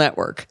local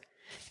network.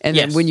 And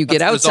then when you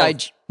get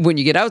outside,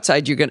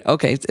 you're going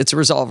to, it's a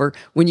resolver.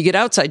 When you get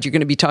outside, you're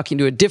going to be talking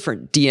to a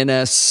different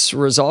DNS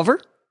resolver?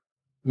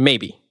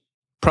 Maybe.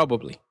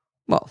 Probably.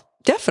 Well,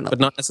 definitely.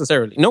 But not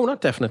necessarily. No, not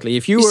definitely.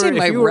 If you say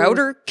my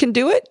router can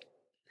do it?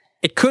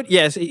 It could,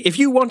 yes. If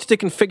you wanted to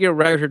configure a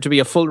router to be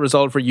a full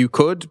resolver, you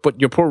could,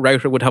 but your poor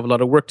router would have a lot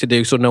of work to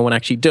do, so no one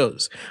actually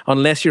does.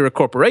 Unless you're a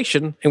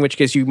corporation, in which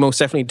case you most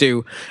definitely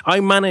do.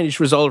 I manage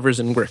resolvers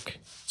in work.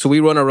 So we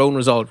run our own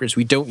resolvers.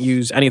 We don't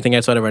use anything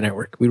outside of our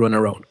network. We run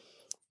our own.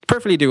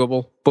 Perfectly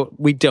doable, but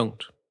we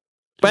don't.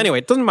 But anyway,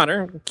 it doesn't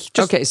matter.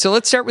 So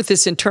let's start with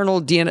this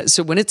internal DNS.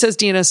 So when it says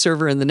DNS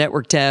server in the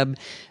network tab,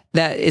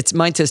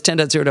 mine says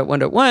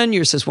 10.0.1.1,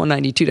 yours says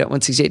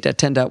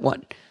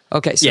 192.168.10.1.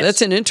 Okay, so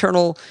that's an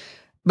internal,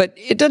 but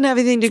it doesn't have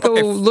anything to go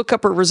look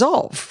up or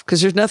resolve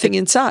because there's nothing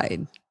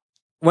inside.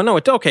 Well, no,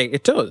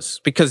 it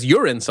does because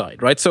you're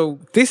inside, right? So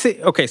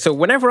so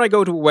whenever I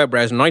go to a web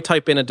browser and I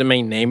type in a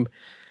domain name,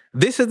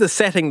 this is the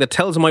setting that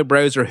tells my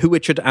browser who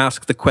it should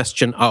ask the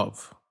question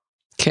of.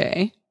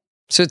 Okay.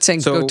 So it's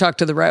saying go talk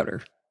to the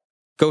router.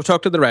 Go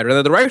talk to the router.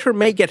 Now, the router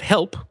may get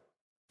help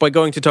by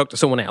going to talk to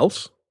someone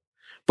else.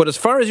 But as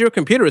far as your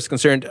computer is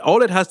concerned,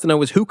 all it has to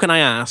know is who can I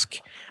ask?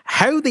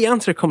 How the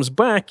answer comes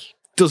back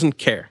doesn't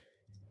care.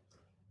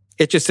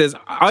 It just says,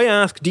 I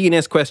ask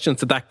DNS questions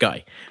to that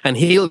guy, and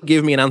he'll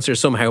give me an answer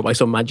somehow by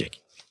some magic.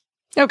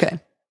 Okay.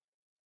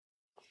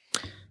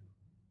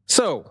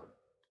 So,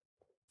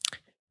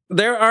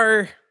 there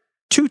are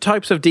two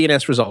types of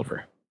DNS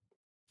resolver.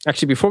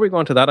 Actually, before we go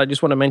on to that, I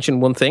just want to mention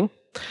one thing.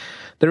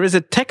 There is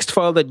a text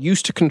file that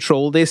used to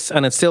control this,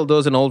 and it still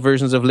does in all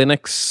versions of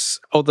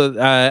Linux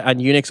and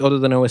Unix other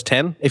than OS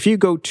X. If you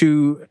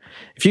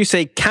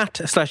say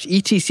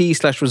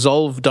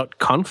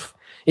cat/etc/resolve.conf,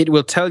 it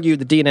will tell you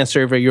the DNS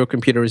server your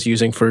computer is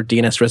using for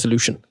DNS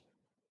resolution.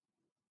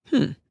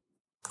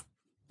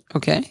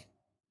 Okay.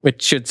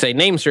 Which should say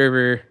name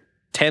server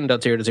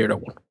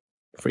 10.0.0.1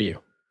 for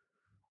you.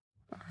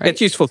 Right.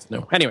 It's useful to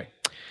know. Anyway,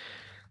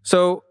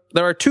 so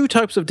there are two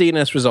types of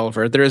DNS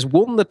resolver. There is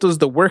one that does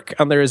the work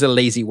and there is a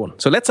lazy one.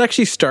 So let's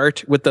actually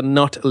start with the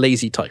not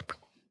lazy type.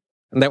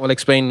 And that will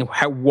explain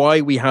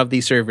why we have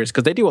these servers,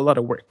 because they do a lot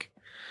of work.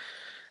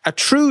 A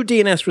true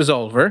DNS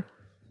resolver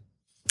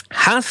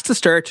has to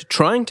start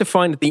trying to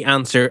find the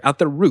answer at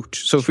the root.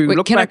 So if we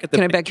look back at the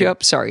Can I back you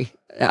up? Sorry.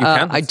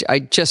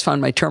 I just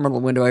found my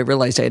terminal window. I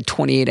realized I had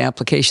 28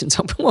 applications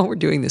open while we're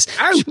doing this.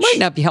 Ouch. Which might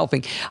not be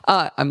helping.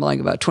 I'm lying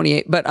about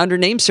 28. But under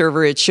name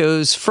server, it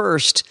shows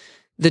first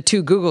the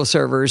two Google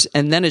servers,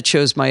 and then it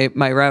shows my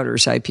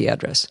router's IP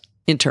address,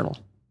 internal.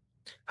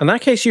 In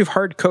that case, you've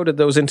hard-coded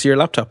those into your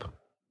laptop.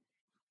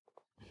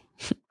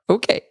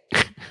 Okay.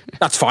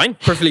 That's fine.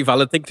 Perfectly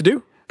valid thing to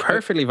do.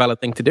 Perfectly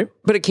valid thing to do.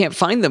 But it can't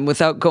find them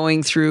without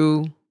going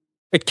through...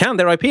 It can.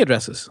 They're IP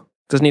addresses.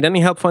 Doesn't need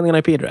any help finding an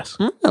IP address.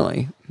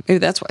 Really? Maybe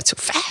that's why it's so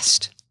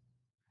fast.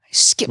 I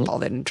skip all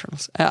that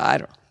internals. I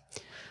don't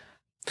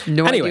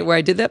know. No idea why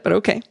I did that, but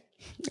okay.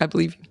 I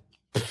believe you.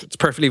 It's a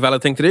perfectly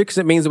valid thing to do because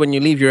it means that when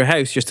you leave your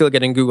house, you're still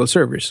getting Google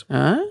servers.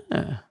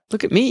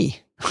 Look at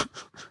me.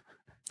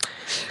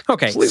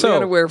 Okay, Completely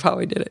unaware of how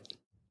I did it.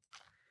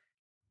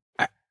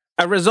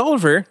 A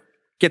resolver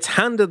gets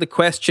handed the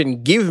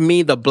question, give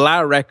me the blah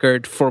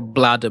record for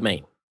blah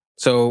domain.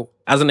 So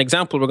as an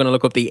example, we're going to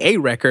look up the A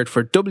record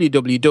for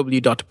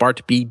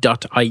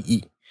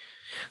www.bartb.ie.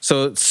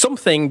 So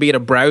something, be it a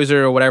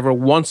browser or whatever,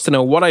 wants to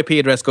know what IP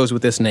address goes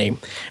with this name,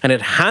 and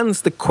it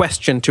hands the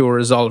question to a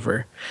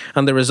resolver,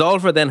 and the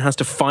resolver then has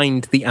to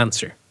find the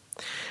answer.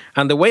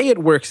 And the way it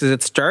works is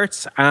it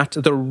starts at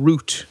the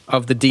root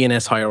of the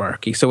DNS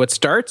hierarchy. So it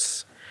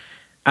starts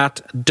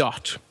at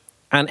dot,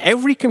 and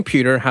every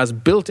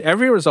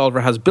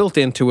resolver has built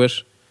into it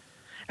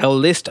a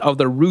list of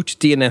the root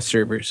DNS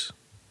servers.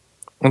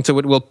 And so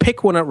it will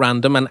pick one at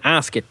random and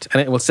ask it,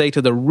 and it will say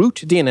to the root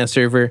DNS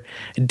server,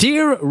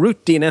 dear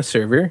root DNS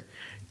server,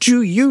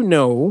 do you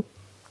know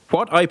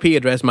what IP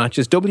address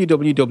matches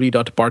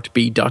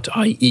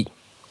www.bartb.ie?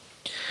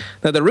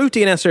 Now, the root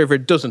DNS server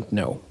doesn't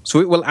know, so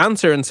it will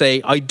answer and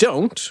say, I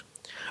don't,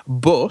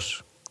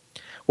 but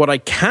what I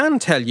can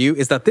tell you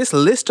is that this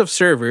list of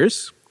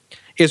servers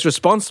is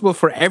responsible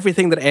for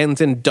everything that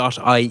ends in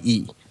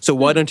 .ie. So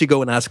why don't you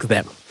go and ask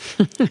them?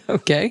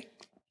 Okay.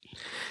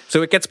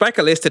 So it gets back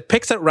a list, it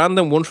picks at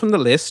random one from the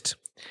list,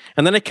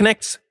 and then it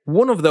connects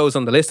one of those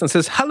on the list and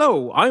says,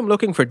 hello, I'm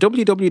looking for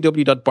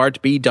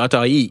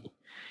www.bartb.ie.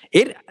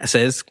 It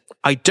says,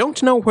 I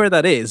don't know where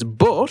that is,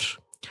 but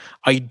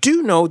I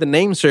do know the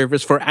name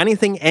servers for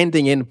anything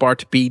ending in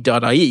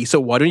bartb.ie, so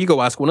why don't you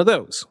go ask one of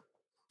those?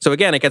 So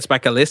again, it gets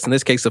back a list, in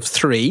this case of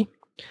 3.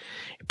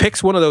 It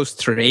picks one of those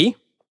 3.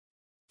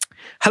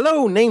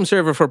 Hello, name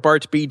server for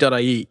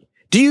bartb.ie.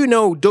 Do you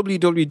know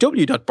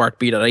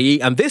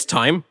www.bartb.ie? And this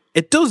time,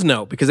 it does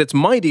know, because it's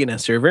my DNS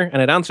server,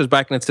 and it answers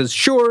back and it says,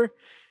 sure,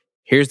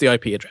 here's the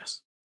IP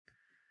address.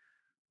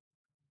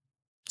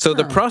 So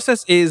the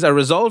process is a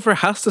resolver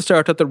has to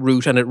start at the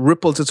root and it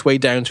ripples its way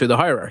down through the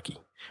hierarchy,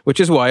 which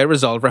is why a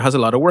resolver has a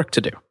lot of work to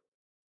do.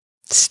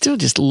 Still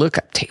just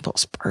lookup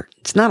tables, Bart.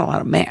 It's not a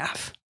lot of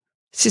math.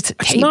 It's just a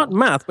table. It's not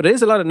math, but it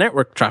is a lot of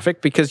network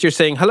traffic because you're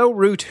saying, hello,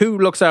 root, who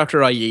looks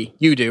after IE?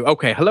 You do.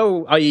 Okay,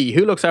 hello, IE,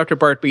 who looks after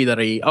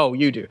BartB.ie? Oh,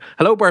 you do.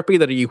 Hello,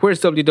 BartB.ie, where's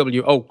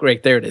WW? Oh,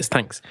 great, there it is,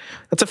 thanks.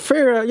 That's a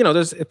fair,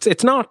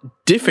 it's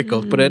not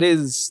difficult, but it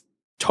is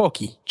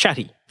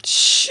chatty.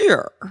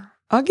 Sure.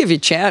 I'll give you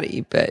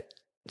chatty, but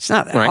it's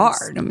not that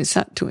hard. I mean, it's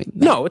not doing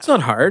that. No, it's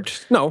not hard.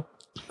 No,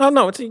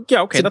 it's,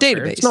 yeah, okay, it's a that's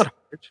database. Fair. It's not hard.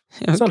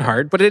 It's not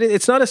hard, but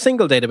it's not a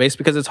single database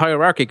because it's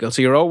hierarchical,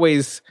 so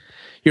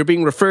you're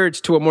being referred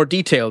to a more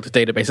detailed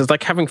database. It's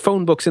like having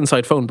phone books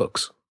inside phone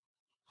books.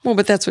 Well,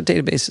 but that's what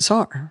databases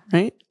are,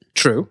 right?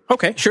 True.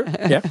 Okay, sure.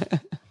 Yeah.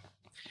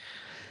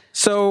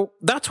 So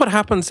that's what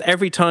happens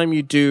every time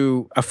you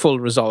do a full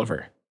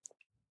resolver.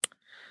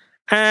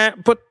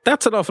 But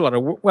that's an awful lot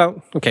of work.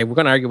 Well, okay, we're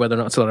going to argue whether or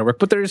not it's a lot of work,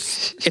 but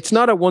it's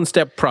not a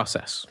one-step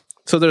process.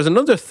 So there's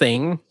another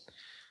thing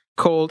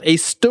called a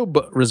stub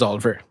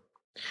resolver,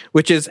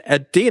 which is a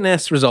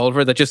DNS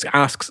resolver that just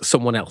asks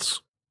someone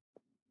else.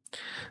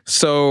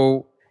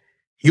 So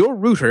your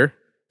router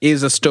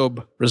is a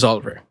stub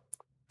resolver,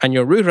 and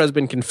your router has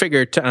been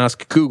configured to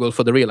ask Google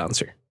for the real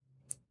answer.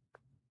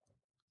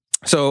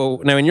 So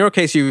now in your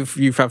case, you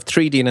have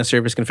 3 DNS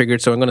servers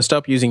configured, so I'm going to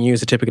stop using you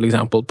as a typical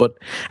example, but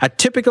a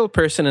typical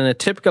person in a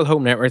typical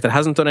home network that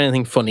hasn't done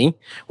anything funny,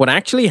 what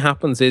actually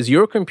happens is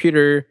your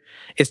computer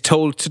is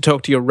told to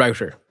talk to your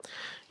router.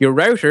 Your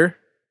router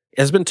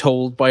has been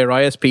told by your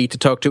ISP to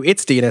talk to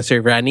its DNS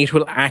server, and it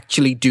will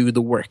actually do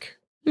the work.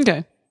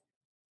 Okay.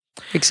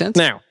 Makes sense.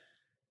 Now,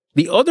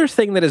 the other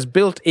thing that is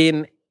built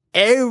in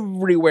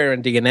everywhere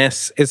in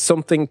DNS is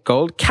something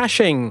called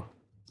caching.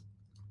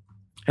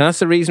 And that's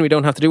the reason we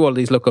don't have to do all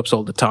these lookups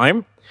all the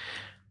time,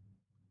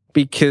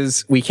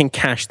 because we can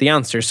cache the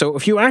answer. So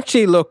if you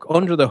actually look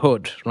under the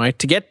hood, right,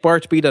 to get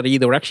bartb.ie,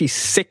 there were actually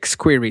 6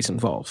 queries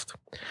involved.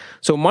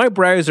 So my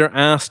browser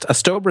asked a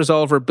stub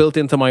resolver built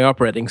into my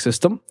operating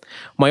system.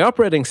 My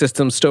operating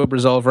system's stub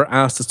resolver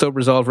asked a stub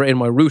resolver in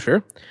my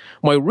router.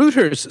 My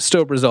router's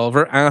stub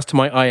resolver asked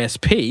my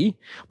ISP.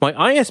 My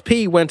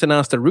ISP went and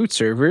asked the root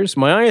servers.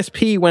 My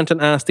ISP went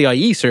and asked the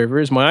IE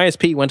servers. My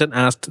ISP went and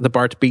asked the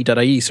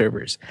bartb.ie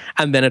servers.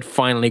 And then it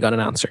finally got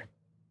an answer.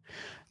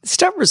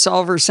 Stub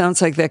resolver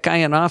sounds like that guy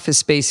in Office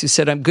Space who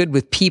said, I'm good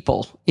with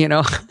people. You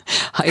know,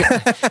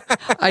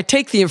 I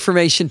take the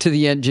information to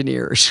the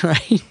engineers,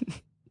 right?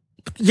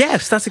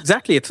 Yes, that's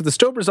exactly it. So the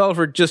stub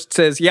resolver just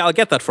says, yeah, I'll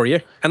get that for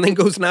you, and then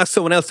goes and asks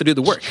someone else to do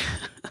the work.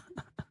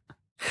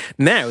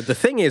 Now, the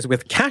thing is,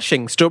 with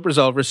caching, stub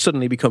resolvers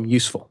suddenly become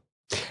useful.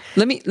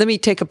 Let me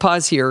take a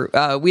pause here.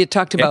 We had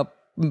talked about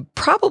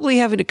probably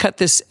having to cut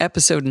this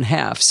episode in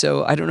half,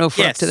 so I don't know if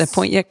we're up to that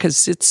point yet,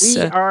 because it's...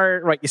 We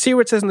are, right, you see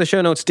where it says in the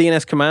show notes,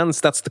 DNS commands,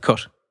 that's the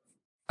cut.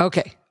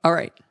 Okay, all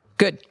right,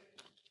 good.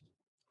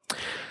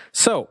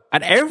 So,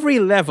 at every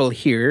level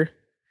here,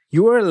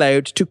 you are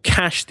allowed to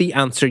cache the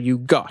answer you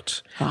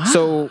got.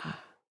 So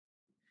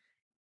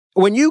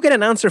when you get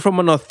an answer from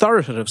an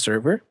authoritative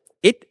server,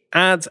 it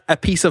adds a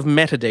piece of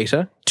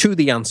metadata to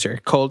the answer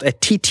called a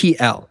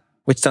TTL,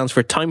 which stands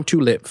for time to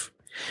live.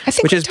 I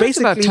think we talked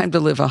about time to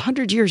live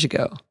 100 years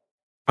ago.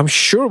 I'm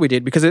sure we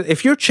did, because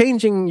if you're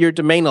changing your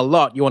domain a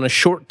lot, you want a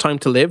short time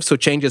to live, so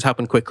changes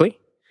happen quickly.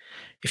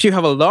 If you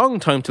have a long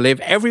time to live,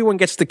 everyone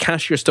gets to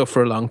cache your stuff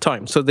for a long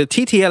time. So the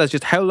TTL is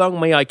just how long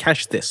may I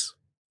cache this?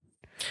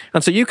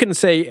 And so you can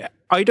say,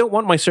 I don't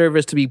want my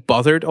servers to be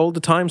bothered all the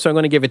time, so I'm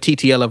going to give a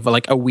TTL of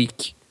like a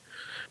week.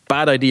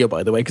 Bad idea,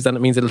 by the way, because then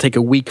it means it'll take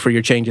a week for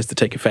your changes to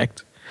take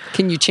effect.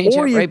 Can you change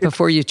it right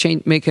before you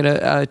make it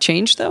a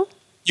change, though?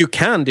 You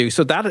can do.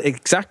 So that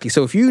exactly.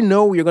 So if you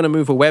know you're going to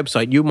move a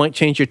website, you might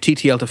change your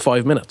TTL to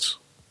 5 minutes.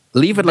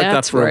 Leave it like that.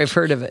 That's where I've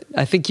heard of it.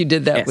 I think you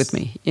did that with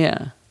me.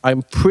 Yeah.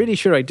 I'm pretty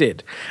sure I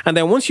did. And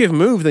then once you've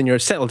moved and you're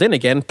settled in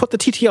again, put the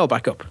TTL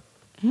back up.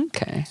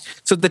 Okay.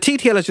 So the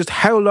TTL is just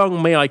how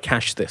long may I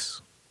cache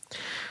this?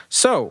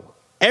 So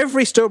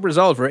every stub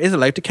resolver is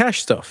allowed to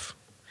cache stuff.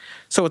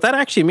 So what that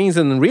actually means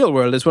in the real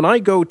world is when I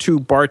go to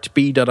www.bartb.ie,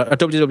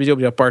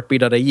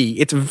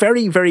 it's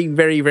very, very,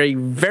 very, very,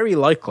 very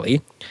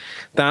likely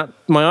that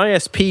my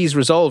ISP's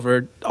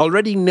resolver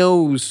already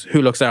knows who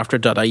looks after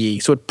 .ie.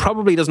 So it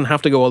probably doesn't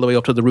have to go all the way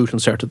up to the root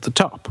and start at the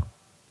top.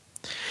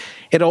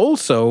 It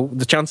also,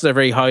 the chances are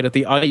very high that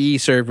the IE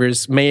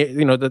servers may,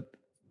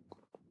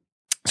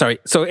 so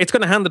it's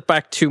going to hand it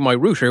back to my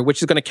router,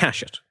 which is going to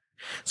cache it.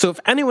 So if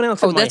anyone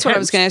else that's what I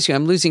was going to ask you.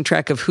 I'm losing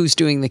track of who's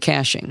doing the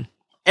caching.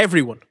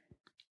 Everyone.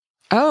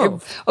 So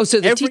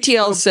the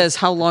TTL says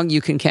how long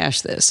you can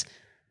cache this.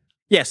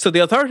 Yes, so the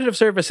authoritative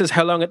service says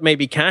how long it may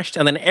be cached,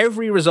 and then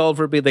every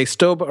resolver, be they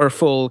stub or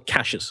full,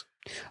 caches.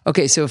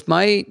 Okay, so if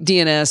my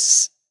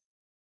DNS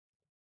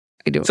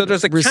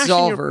there's a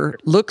resolver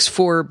looks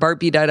for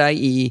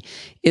bartb.ie,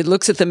 it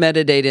looks at the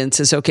metadata and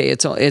says, okay,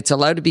 it's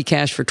allowed to be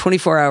cached for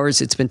 24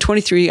 hours. It's been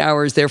 23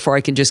 hours, therefore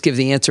I can just give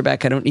the answer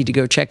back. I don't need to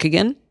go check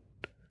again?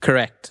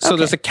 Correct. So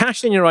there's a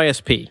cache in your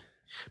ISP.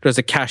 There's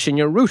a cache in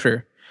your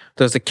router.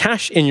 There's a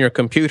cache in your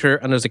computer,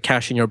 and there's a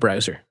cache in your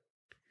browser.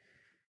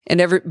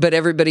 But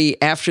everybody,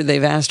 after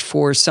they've asked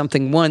for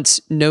something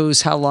once,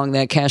 knows how long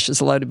that cache is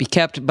allowed to be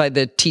kept by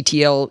the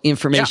TTL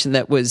information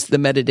that was the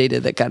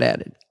metadata that got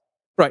added.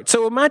 Right.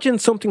 So imagine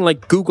something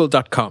like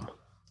Google.com.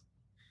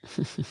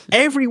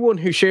 Everyone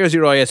who shares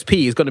your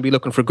ISP is going to be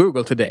looking for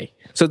Google today.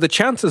 So the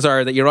chances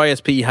are that your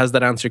ISP has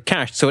that answer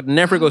cached, so it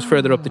never goes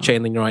further up the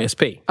chain than your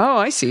ISP. Oh,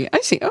 I see.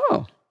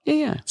 Oh,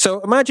 yeah.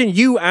 So imagine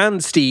you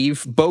and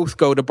Steve both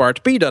go to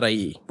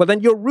bartb.ie. Well,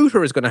 then your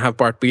router is going to have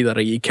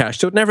bartb.ie cached,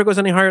 so it never goes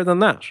any higher than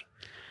that.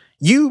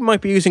 You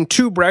might be using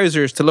two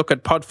browsers to look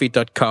at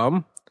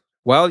podfeet.com.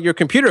 Well, your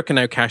computer can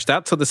now cache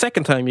that, so the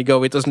second time you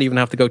go, it doesn't even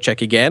have to go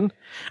check again.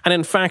 And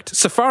in fact,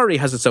 Safari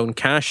has its own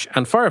cache,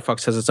 and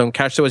Firefox has its own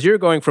cache. So as you're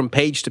going from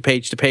page to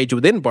page to page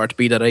within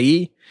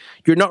bartb.ie,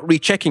 you're not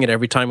rechecking it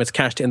every time it's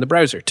cached in the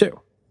browser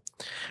too.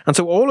 And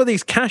so all of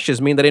these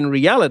caches mean that in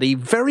reality,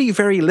 very,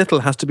 very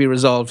little has to be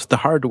resolved the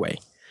hard way.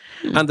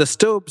 And the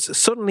stubs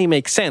suddenly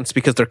make sense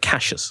because they're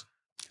caches.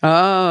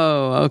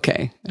 Oh,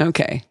 okay.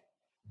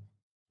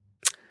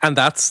 And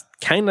that's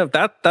kind of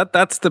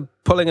that's the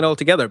pulling it all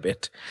together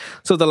bit.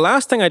 So the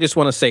last thing I just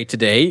want to say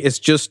today is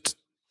just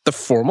the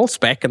formal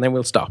spec, and then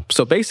we'll stop.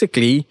 So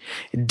basically,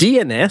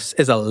 DNS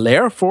is a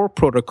layer 4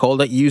 protocol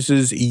that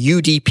uses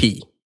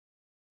UDP.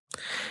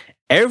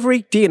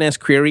 Every DNS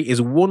query is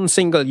one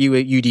single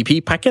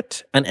UDP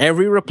packet, and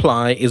every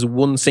reply is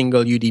one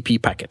single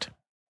UDP packet.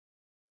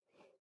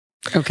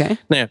 Okay.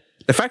 Now,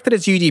 the fact that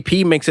it's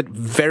UDP makes it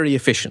very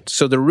efficient.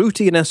 So the root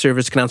DNS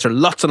service can answer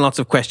lots and lots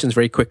of questions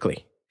very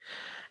quickly.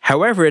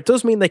 However, it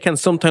does mean they can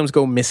sometimes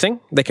go missing.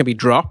 They can be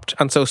dropped.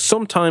 And so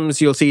sometimes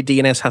you'll see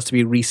DNS has to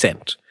be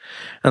resent.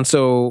 And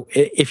so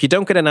if you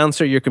don't get an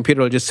answer, your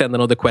computer will just send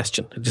another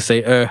question. It'll just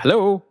say,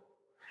 hello.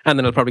 And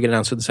then it'll probably get an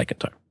answer the second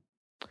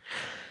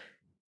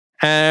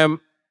time.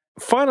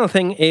 Final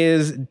thing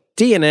is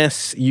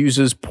DNS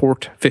uses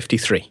port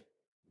 53.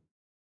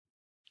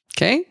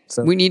 Okay.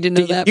 So we need to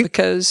know that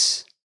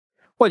because...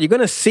 Well, you're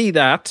going to see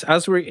that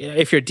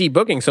if you're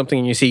debugging something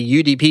and you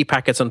see UDP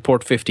packets on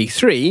port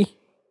 53...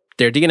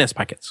 they're DNS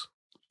packets.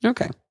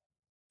 Okay.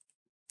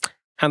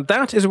 And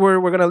that is where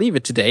we're going to leave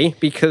it today,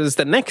 because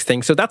the next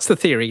thing, so that's the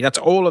theory, that's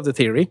all of the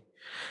theory.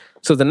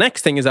 So the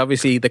next thing is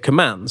obviously the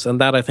commands, and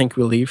that I think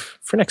we'll leave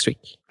for next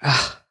week.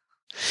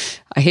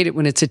 I hate it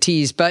when it's a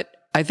tease, but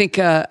I think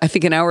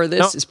an hour of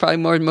this is probably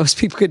more than most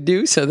people could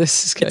do, so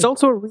this is good. It's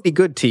also a really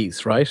good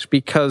tease, right?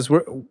 Because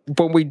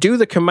when we do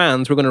the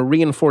commands, we're going to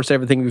reinforce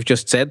everything we've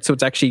just said, so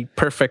it's actually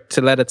perfect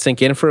to let it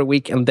sink in for a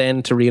week and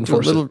then to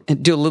reinforce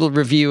it. Do a little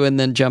review and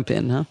then jump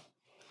in, huh?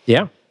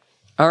 Yeah.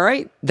 All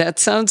right. That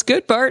sounds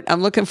good, Bart.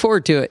 I'm looking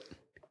forward to it.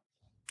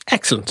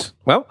 Excellent.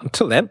 Well,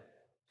 until then,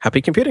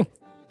 happy computing.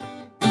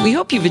 We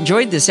hope you've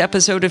enjoyed this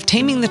episode of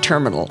Taming the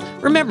Terminal.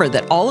 Remember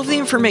that all of the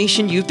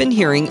information you've been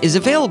hearing is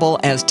available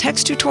as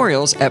text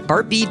tutorials at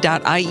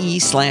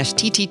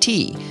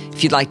bartb.ie/TTT.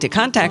 If you'd like to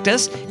contact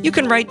us, you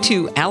can write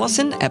to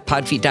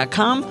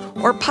Allison@podfeet.com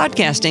or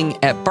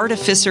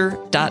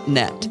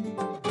podcasting@bartificer.net.